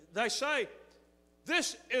this. They say,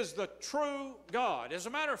 this is the true God. As a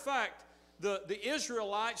matter of fact, the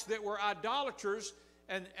Israelites that were idolaters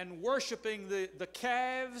and worshiping the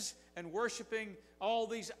calves and worshiping all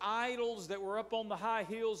these idols that were up on the high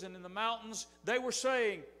hills and in the mountains, they were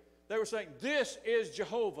saying, this is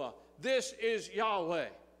Jehovah, this is Yahweh.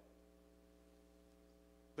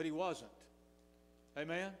 But He wasn't.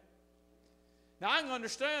 Amen? Now, I can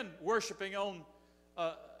understand worshiping on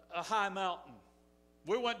a high mountain.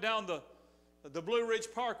 We went down the Blue Ridge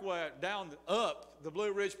Parkway, up the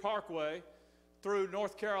Blue Ridge Parkway through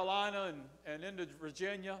North Carolina and into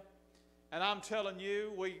Virginia. And I'm telling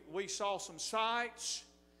you, we saw some sights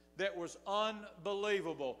that was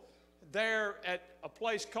unbelievable. There at a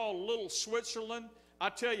place called Little Switzerland, I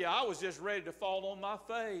tell you, I was just ready to fall on my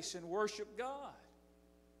face and worship God.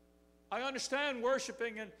 I understand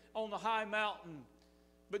worshiping on the high mountain,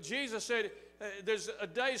 but Jesus said, there's a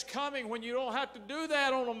day's coming when you don't have to do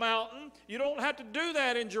that on a mountain. You don't have to do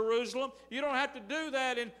that in Jerusalem. You don't have to do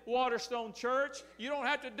that in Waterstone Church. You don't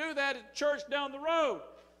have to do that at church down the road.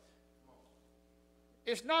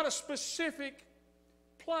 It's not a specific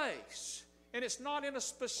place, and it's not in a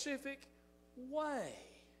specific way.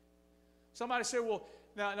 Somebody said, well,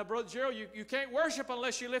 now Brother Gerald, you can't worship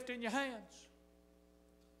unless you lift in your hands.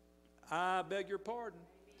 I beg your pardon.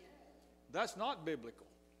 That's not biblical.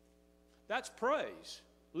 That's praise.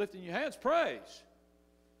 Lifting your hands, praise.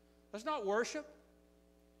 That's not worship.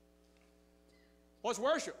 What's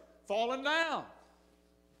worship? Falling down.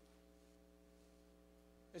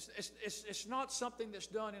 It's not something that's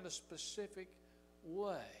done in a specific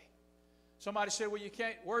way. Somebody said, well, you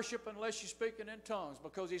can't worship unless you're speaking in tongues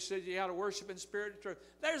because he says you got to worship in spirit and truth.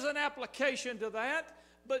 There's an application to that,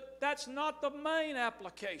 but that's not the main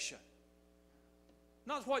application.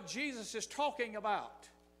 Not what Jesus is talking about.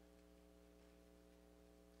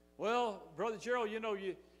 Well, Brother Gerald, you know,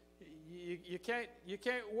 you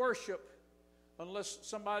can't worship unless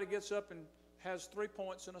somebody gets up and has 3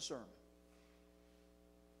 points in a sermon.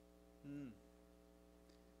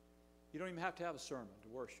 You don't even have to have a sermon to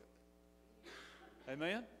worship. Amen?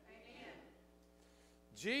 Amen.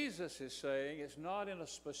 Jesus is saying it's not in a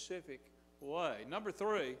specific way. Number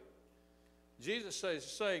 3, Jesus is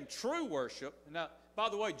saying true worship. Now, by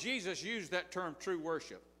the way, Jesus used that term true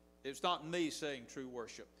worship. It's not me saying true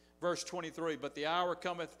worship. Verse 23, but the hour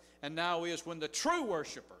cometh and now is when the true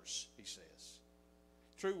worshipers, he says.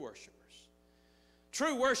 True worshipers.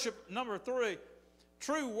 True worship, number 3,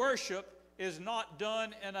 true worship is not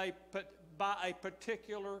done by a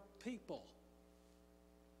particular people.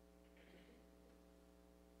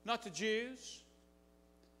 Not the Jews,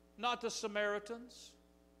 not the Samaritans,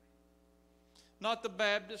 not the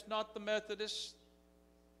Baptists, not the Methodists,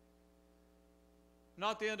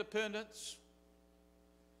 not the independents,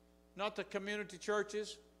 not the community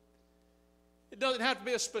churches. It doesn't have to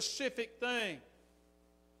be a specific thing.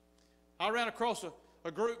 I ran across a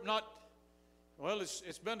group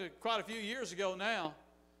it's been quite a few years ago now,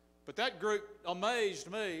 but that group amazed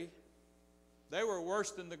me. They were worse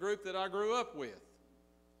than the group that I grew up with.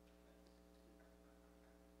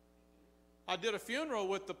 I did a funeral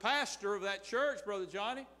with the pastor of that church, Brother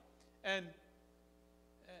Johnny, and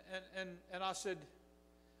I said,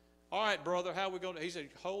 all right, brother, how are we going to? He said,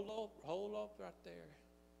 hold up right there.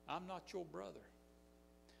 I'm not your brother.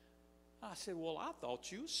 I said, well, I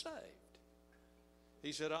thought you were saved.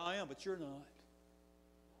 He said, I am, but you're not.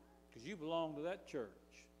 Because you belong to that church.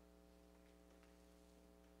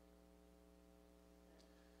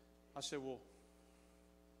 I said, well,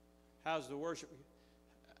 how's the worship?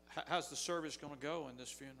 How's the service going to go in this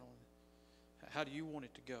funeral? How do you want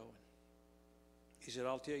it to go? He said,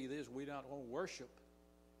 I'll tell you this, we don't want to worship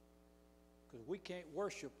because we can't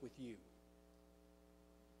worship with you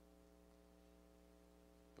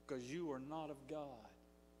because you are not of God.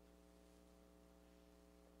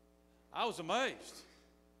 I was amazed.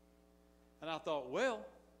 And I thought, well,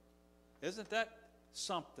 isn't that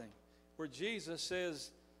something where Jesus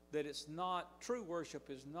says that it's not, true worship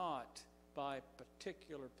is not by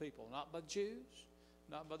particular people, not by Jews,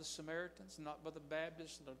 not by the Samaritans, not by the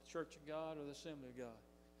Baptists, or the Church of God, or the Assembly of God,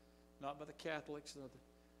 not by the Catholics or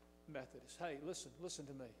the Methodists. Hey, listen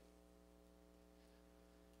to me.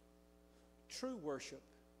 True worship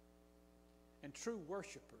and true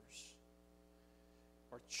worshipers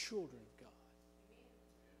are children of God.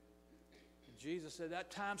 And Jesus said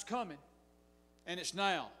that time's coming, and it's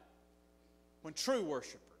now, when true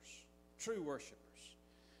worshipers.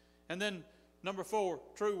 And then, number 4,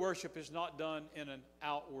 true worship is not done in an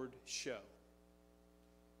outward show.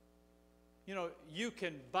 You know, you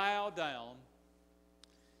can bow down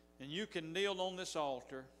and you can kneel on this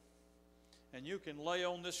altar and you can lay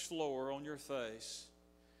on this floor on your face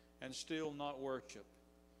and still not worship.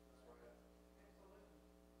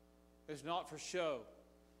 It's not for show.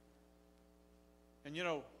 And you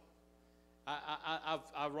know,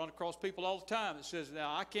 I run across people all the time that says,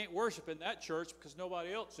 now I can't worship in that church because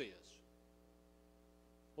nobody else is.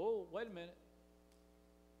 Oh, wait a minute.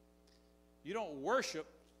 You don't worship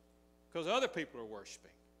because other people are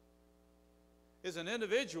worshiping. is an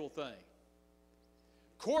individual thing.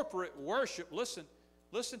 Corporate worship, listen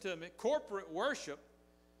to me, corporate worship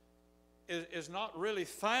is not really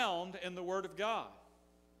found in the Word of God.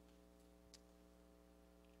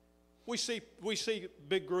 We see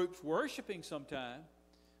big groups worshiping sometime,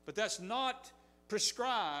 but that's not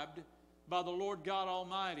prescribed by the Lord God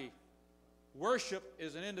Almighty. Worship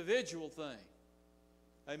is an individual thing.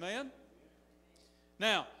 Amen?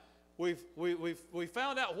 Now, we've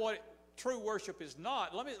found out what true worship is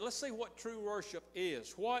not. Let's see what true worship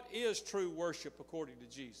is. What is true worship according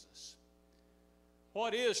to Jesus?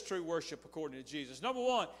 What is true worship according to Jesus? Number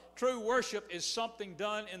one, true worship is something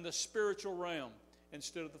done in the spiritual realm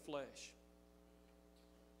instead of the flesh.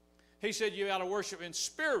 He said you got to worship in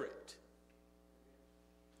spirit.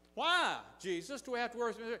 Why, Jesus, do we have to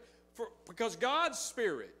worship in spirit? Because God's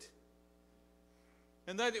spirit,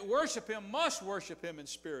 and they that worship Him must worship Him in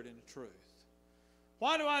spirit and in truth.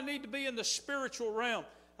 Why do I need to be in the spiritual realm?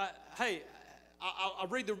 I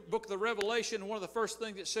read the book of the Revelation, and one of the first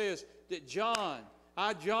things it says that John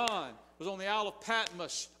was on the Isle of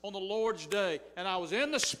Patmos on the Lord's day, and I was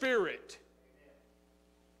in the Spirit.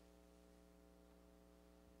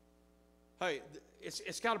 Hey,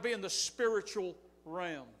 it's got to be in the spiritual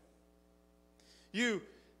realm. You,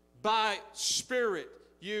 by Spirit,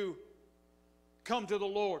 you come to the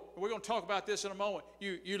Lord. We're going to talk about this in a moment.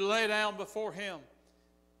 You lay down before Him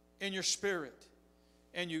in your spirit,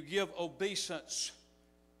 and you give obeisance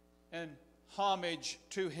and homage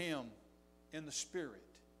to Him in the Spirit.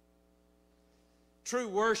 True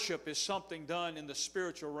worship is something done in the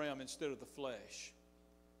spiritual realm instead of the flesh.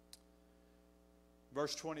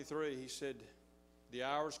 Verse 23, he said, the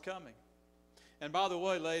hour's coming. And by the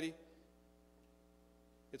way, lady,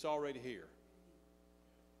 it's already here.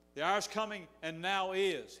 The hour's coming, and now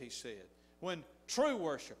is, he said, when true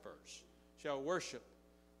worshipers shall worship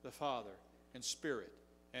the Father in spirit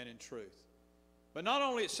and in truth. But not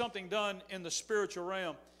only is something done in the spiritual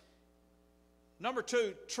realm, number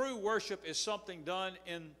two, true worship is something done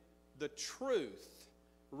in the truth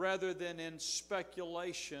rather than in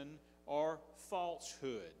speculation or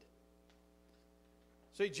falsehood.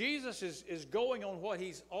 See, Jesus is going on what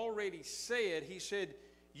He's already said. He said,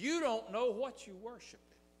 you don't know what you worship.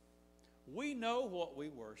 We know what we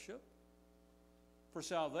worship, for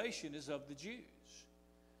salvation is of the Jews.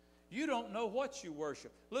 You don't know what you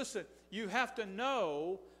worship. Listen, you have to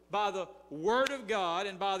know by the Word of God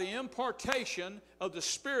and by the impartation of the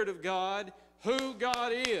Spirit of God who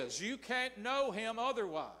God is. You can't know Him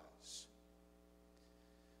otherwise.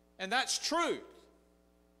 And that's truth.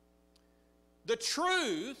 The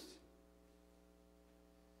truth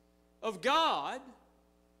of God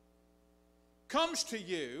comes to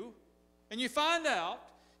you, and you find out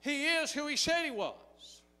He is who He said He was.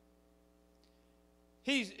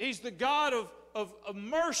 He's the God of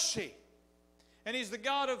mercy, and He's the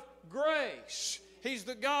God of grace. He's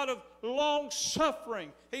the God of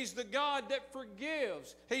long-suffering. He's the God that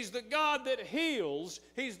forgives. He's the God that heals.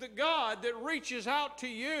 He's the God that reaches out to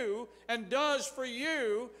you and does for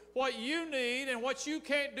you what you need and what you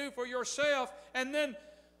can't do for yourself. And then,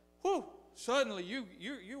 suddenly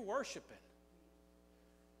you're worshiping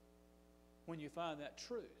when you find that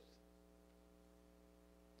truth.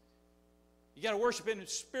 You got to worship in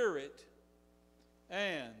spirit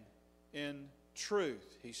and in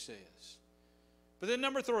truth, he says. But then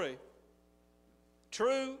number three,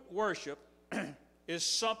 true worship is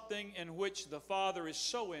something in which the Father is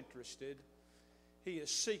so interested, He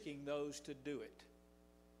is seeking those to do it.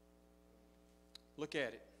 Look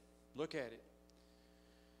at it. Look at it.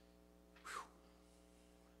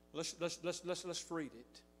 Let's read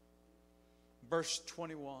it. Verse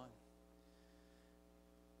 21.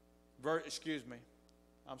 Verse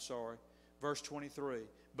 23.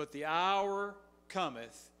 But the hour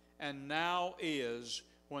cometh, and now is,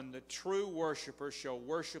 when the true worshipers shall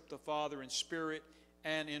worship the Father in spirit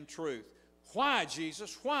and in truth. Why,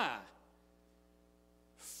 Jesus? Why?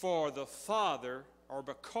 For the Father, or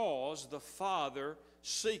because the Father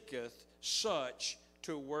seeketh such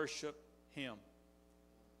to worship Him.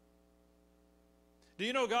 Do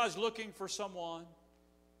you know God's looking for someone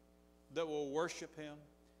that will worship Him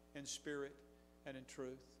in spirit and in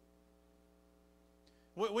truth?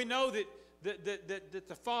 We know that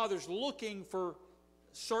the Father's looking for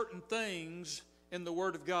certain things in the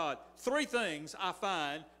Word of God. Three things I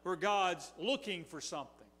find where God's looking for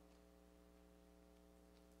something.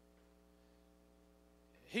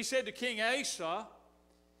 He said to King Asa,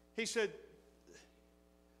 he said,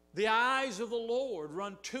 the eyes of the Lord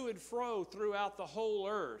run to and fro throughout the whole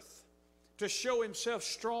earth to show Himself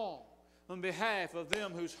strong on behalf of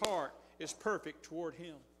them whose heart is perfect toward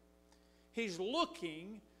Him. He's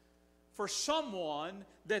looking for someone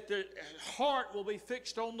that their heart will be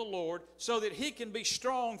fixed on the Lord so that He can be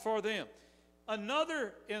strong for them.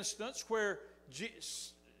 Another instance where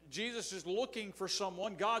Jesus is looking for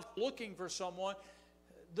someone, God's looking for someone,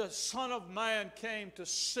 the Son of Man came to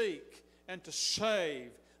seek and to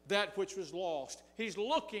save that which was lost. He's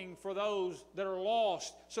looking for those that are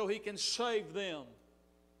lost so He can save them.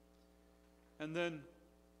 And then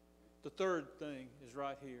the third thing is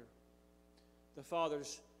right here. The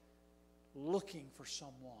Father's looking for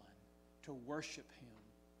someone to worship Him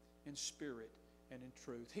in spirit and in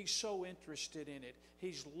truth. He's so interested in it.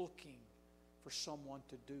 He's looking for someone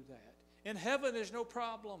to do that. In heaven, there's no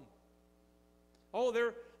problem. Oh,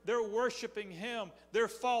 they're worshiping Him. They're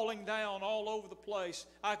falling down all over the place.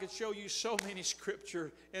 I could show you so many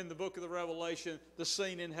scripture in the book of the Revelation, the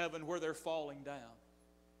scene in heaven where they're falling down,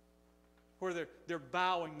 where they're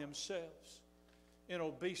bowing themselves in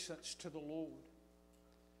obeisance to the Lord.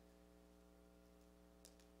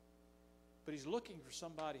 But He's looking for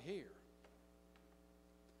somebody here.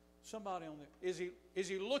 Somebody on there. Is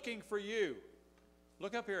He looking for you?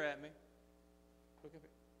 Look up here at me. Look up here.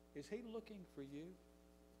 Is He looking for you?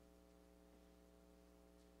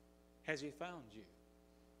 Has He found you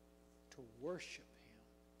to worship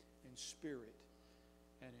Him in spirit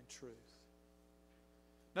and in truth?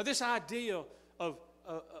 Now, this idea of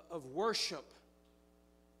worship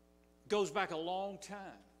goes back a long time.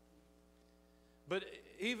 But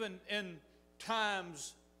even in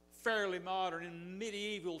times fairly modern, in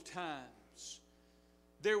medieval times,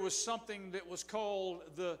 there was something that was called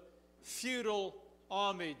the feudal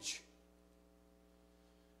homage.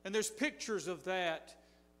 And there's pictures of that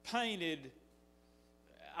painted.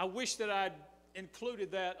 I wish that I'd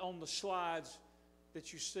included that on the slides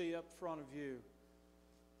that you see up front of you.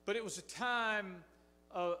 But it was a time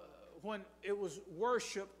when it was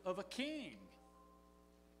worship of a king.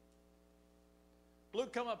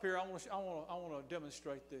 Luke, come up here. I want to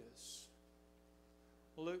demonstrate this.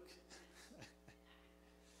 Luke,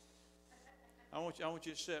 I want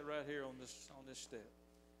you to sit right here on this step.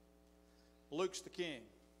 Luke's the king.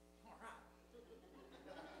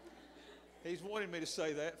 He's wanted me to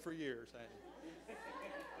say that for years, hasn't he?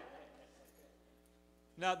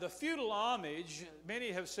 Now, the feudal homage,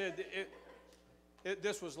 many have said that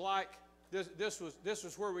this was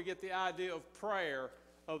where we get the idea of prayer,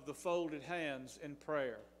 of the folded hands in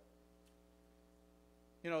prayer.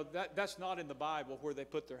 You know, that's not in the Bible where they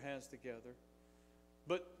put their hands together.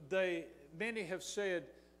 But many have said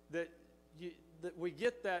that we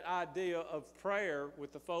get that idea of prayer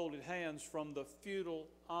with the folded hands from the feudal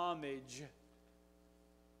homage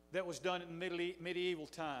that was done in medieval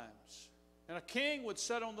times. And a king would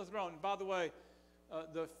sit on the throne. And by the way,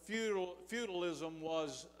 the feudalism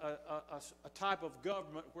was a type of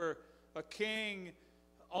government where a king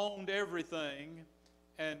owned everything,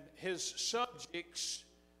 and his subjects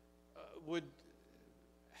would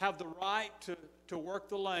have the right to work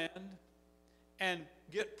the land and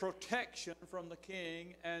get protection from the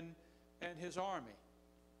king and his army.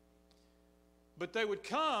 But they would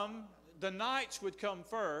come, the knights would come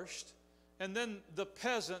first, and then the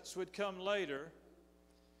peasants would come later,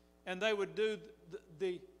 and they would do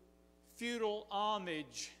the feudal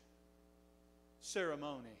homage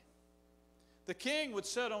ceremony. The king would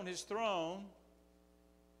sit on his throne.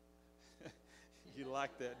 You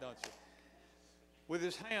like that, don't you? With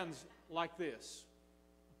his hands like this.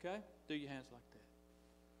 Okay? Do your hands like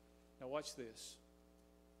that. Now watch this.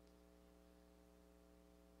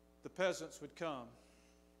 The peasants would come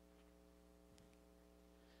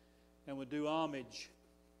and would do homage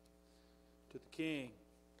to the king,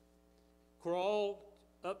 crawl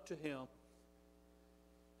up to him,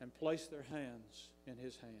 and place their hands in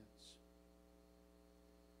his hands.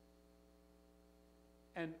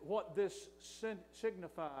 And what this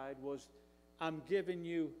signified was, I'm giving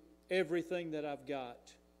you everything that I've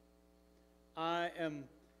got.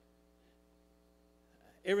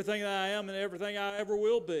 Everything that I am and everything I ever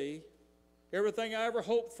will be, everything I ever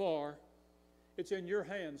hope for, it's in your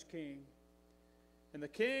hands, King. And the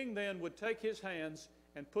king then would take his hands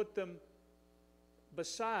and put them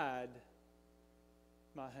beside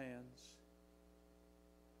my hands.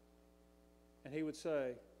 And he would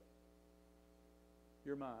say,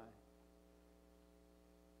 you're mine.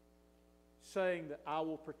 Saying that I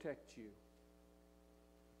will protect you.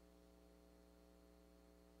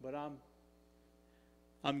 But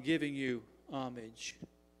I'm giving you homage,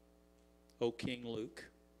 O King Luke.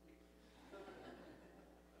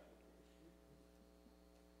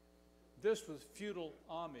 This was feudal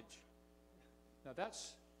homage. Now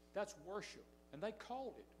that's worship, and they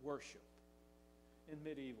called it worship in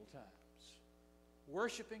medieval times.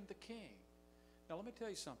 worshiping the King. Now let me tell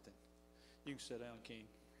you something. You can sit down, King.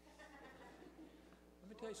 Let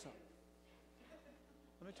me tell you something.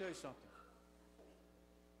 Let me tell you something.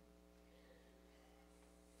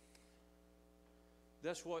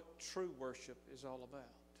 That's what true worship is all about.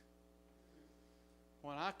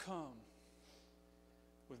 When I come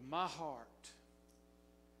with my heart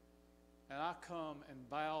and I come and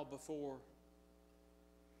bow before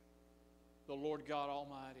the Lord God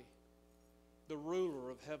Almighty, the ruler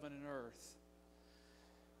of heaven and earth,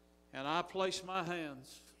 and I place my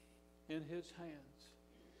hands in His hands,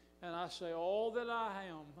 and I say, all that I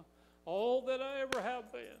am, all that I ever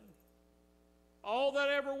have been, all that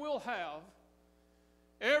I ever will have,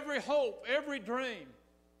 every hope, every dream,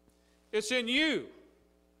 it's in You,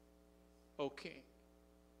 O King.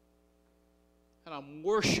 And I'm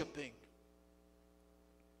worshiping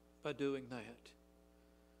by doing that.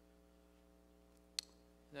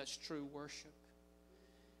 That's true worship.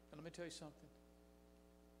 And let me tell you something.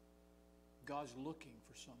 God's looking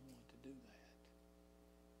for someone to do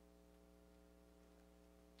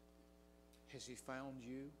that. Has He found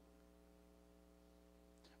you?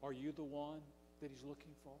 Are you the one that He's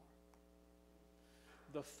looking for?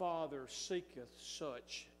 The Father seeketh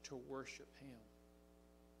such to worship Him.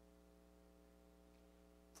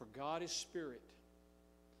 For God is spirit,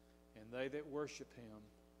 and they that worship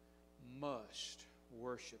Him must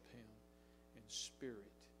worship Him in spirit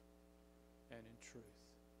and in truth.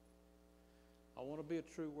 I want to be a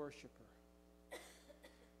true worshiper.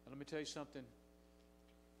 And let me tell you something.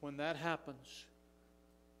 When that happens,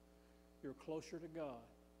 you're closer to God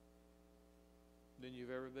than you've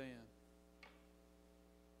ever been.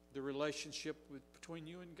 The relationship between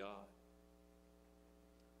you and God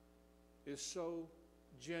is so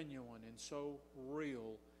genuine and so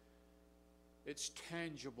real. It's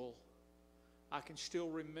tangible. I can still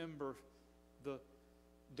remember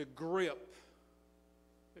the grip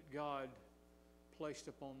that God placed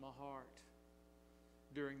upon my heart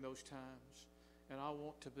during those times. And I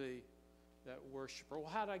want to be that worshiper. Well,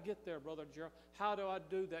 how do I get there, Brother Gerald? How do I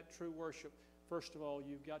do that true worship? First of all,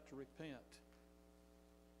 you've got to repent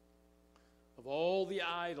of all the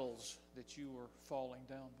idols that you were falling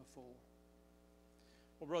down before.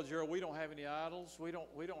 Well, Brother Gerald, we don't have any idols. We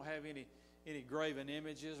don't have any graven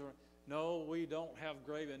images. No, we don't have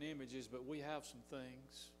graven images, but we have some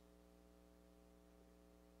things.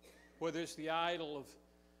 Whether it's the idol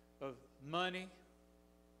of money,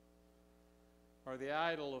 or the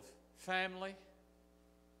idol of family,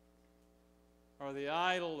 or the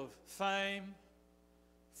idol of fame,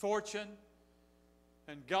 fortune,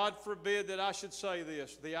 and God forbid that I should say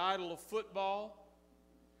this, the idol of football.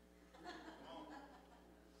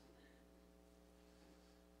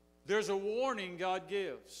 There's a warning God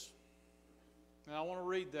gives. And I want to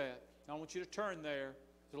read that. I want you to turn there.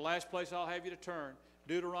 It's the last place I'll have you to turn.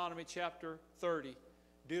 Deuteronomy chapter 30.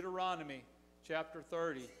 Deuteronomy chapter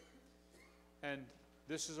 30. And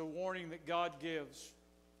this is a warning that God gives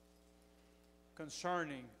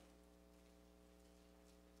concerning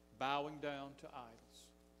bowing down to idols.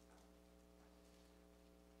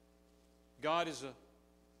 God is a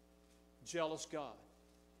jealous God.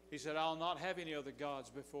 He said, I'll not have any other gods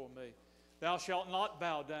before me. Thou shalt not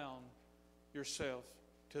bow down yourself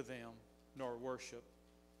to them, nor worship,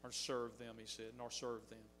 or serve them, he said, nor serve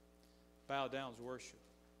them. Bow down is worship.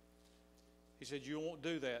 He said, you won't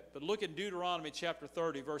do that. But look at Deuteronomy chapter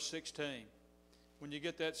 30, verse 16. When you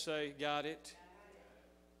get that, say, got it?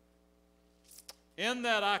 In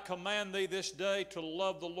that I command thee this day to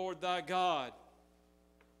love the Lord thy God,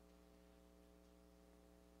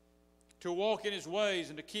 to walk in His ways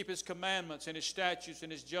and to keep His commandments and His statutes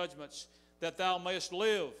and His judgments, that thou mayest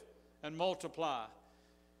live and multiply.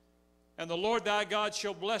 And the Lord thy God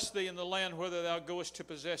shall bless thee in the land whither thou goest to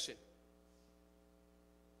possess it.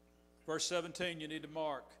 Verse 17, you need to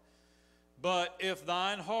mark. But if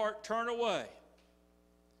thine heart turn away,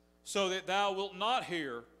 so that thou wilt not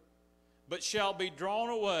hear, but shalt be drawn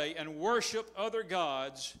away and worship other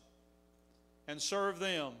gods and serve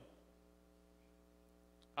them,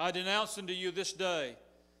 I denounce unto you this day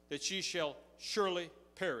that ye shall surely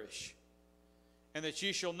perish, and that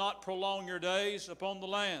ye shall not prolong your days upon the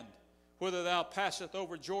land, whither thou passest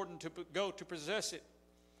over Jordan to go to possess it.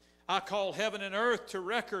 I call heaven and earth to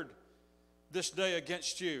record this day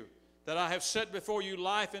against you, that I have set before you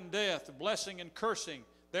life and death, blessing and cursing.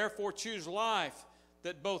 Therefore choose life,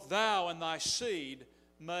 that both thou and thy seed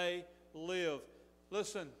may live.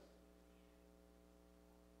 Listen,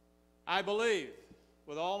 I believe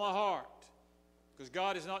with all my heart, because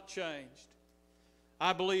God has not changed,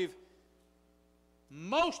 I believe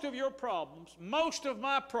most of your problems, most of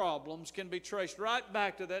my problems can be traced right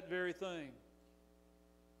back to that very thing.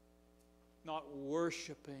 Not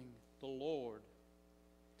worshiping the Lord.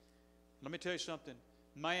 Let me tell you something.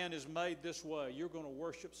 Man is made this way. You're going to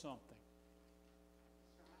worship something.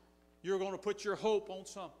 You're going to put your hope on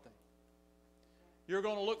something. You're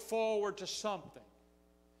going to look forward to something.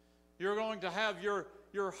 You're going to have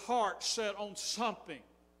your heart set on something.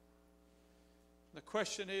 The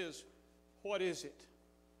question is, what is it?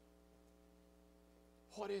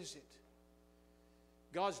 What is it?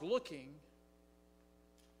 God's looking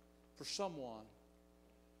for someone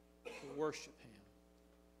to worship Him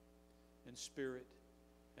in spirit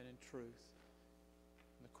and in truth.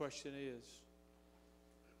 And the question is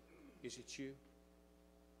it you?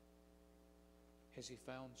 Has He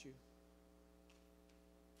found you?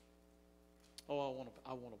 Oh, I want to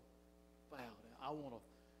bow down. I want to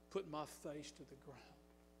put my face to the ground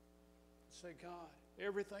and say, God,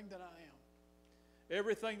 everything that I am,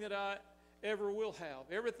 everything that I ever will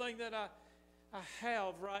have, everything that I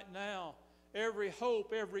have right now, every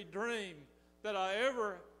hope, every dream that I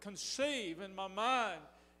ever conceive in my mind,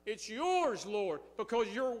 it's yours, Lord, because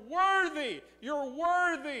you're worthy. You're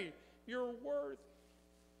worthy. You're worthy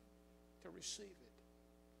to receive it.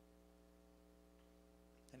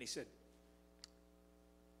 And He said,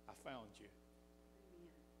 I found you.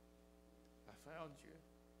 I found you.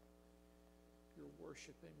 You're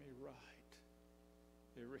worshiping me right.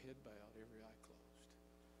 Every head bowed, every eye closed.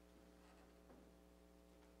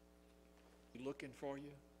 He looking for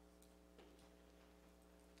you?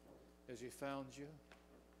 Has He found you?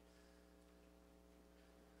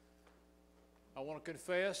 I want to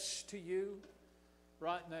confess to you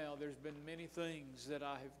right now, there's been many things that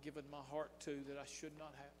I have given my heart to that I should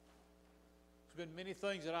not have. There's been many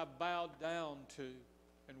things that I bowed down to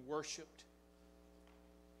and worshiped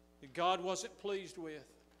that God wasn't pleased with.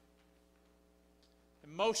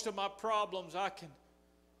 And most of my problems that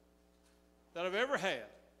I've ever had,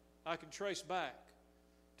 I can trace back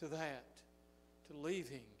to that, to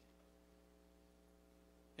leaving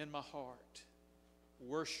in my heart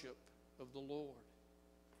worship of the Lord.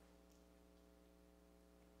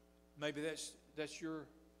 Maybe that's your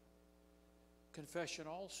confession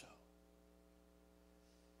also.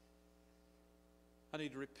 I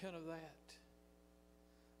need to repent of that.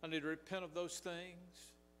 I need to repent of those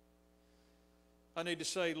things. I need to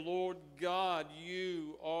say, Lord God,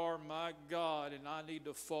 you are my God, and I need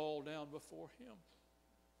to fall down before Him.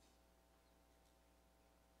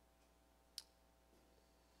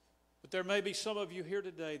 But there may be some of you here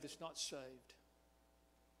today that's not saved.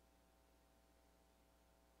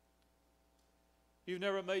 You've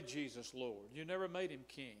never made Jesus Lord. You never made Him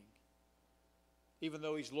King, even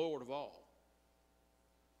though He's Lord of all.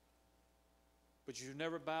 But you've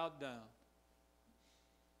never bowed down.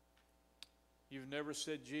 You've never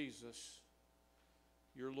said, Jesus,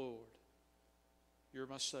 you're Lord. You're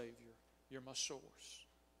my Savior. You're my source.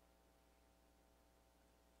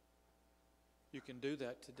 You can do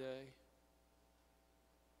that today.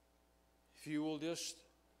 If you will just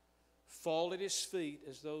fall at His feet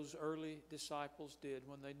as those early disciples did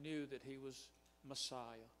when they knew that He was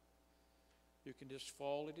Messiah. You can just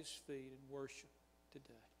fall at His feet and worship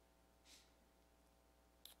today.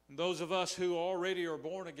 And those of us who already are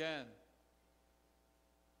born again,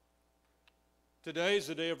 today's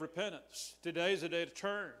the day of repentance. Today's the day to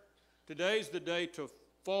turn. Today's the day to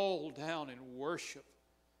fall down and worship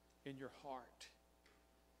in your heart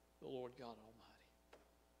the Lord God Almighty.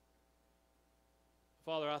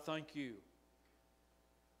 Father, I thank you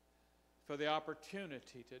for the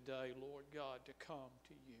opportunity today, Lord God, to come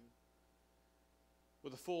to you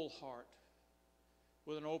with a full heart,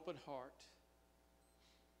 with an open heart,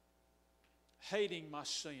 hating my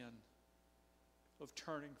sin of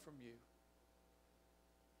turning from you,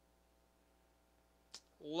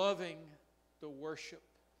 loving the worship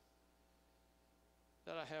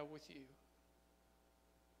that I have with you.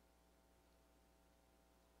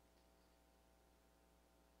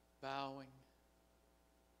 Bowing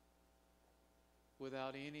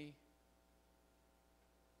without any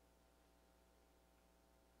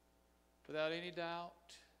doubt,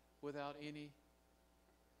 without any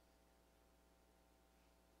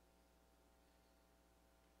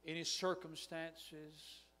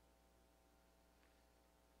circumstances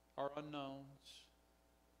or unknowns.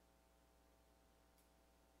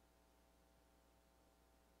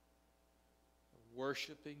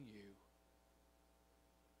 Worshiping you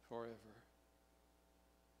forever.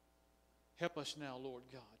 Help us now, Lord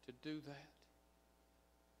God, to do that.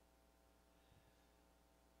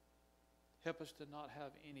 Help us to not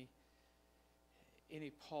have any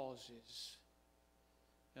pauses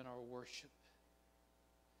in our worship.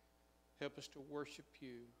 Help us to worship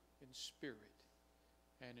you in spirit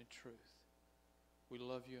and in truth. We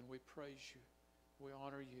love you and we praise you. We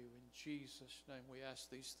honor you. In Jesus' name we ask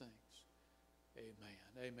these things.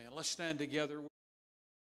 Amen. Amen. Let's stand together.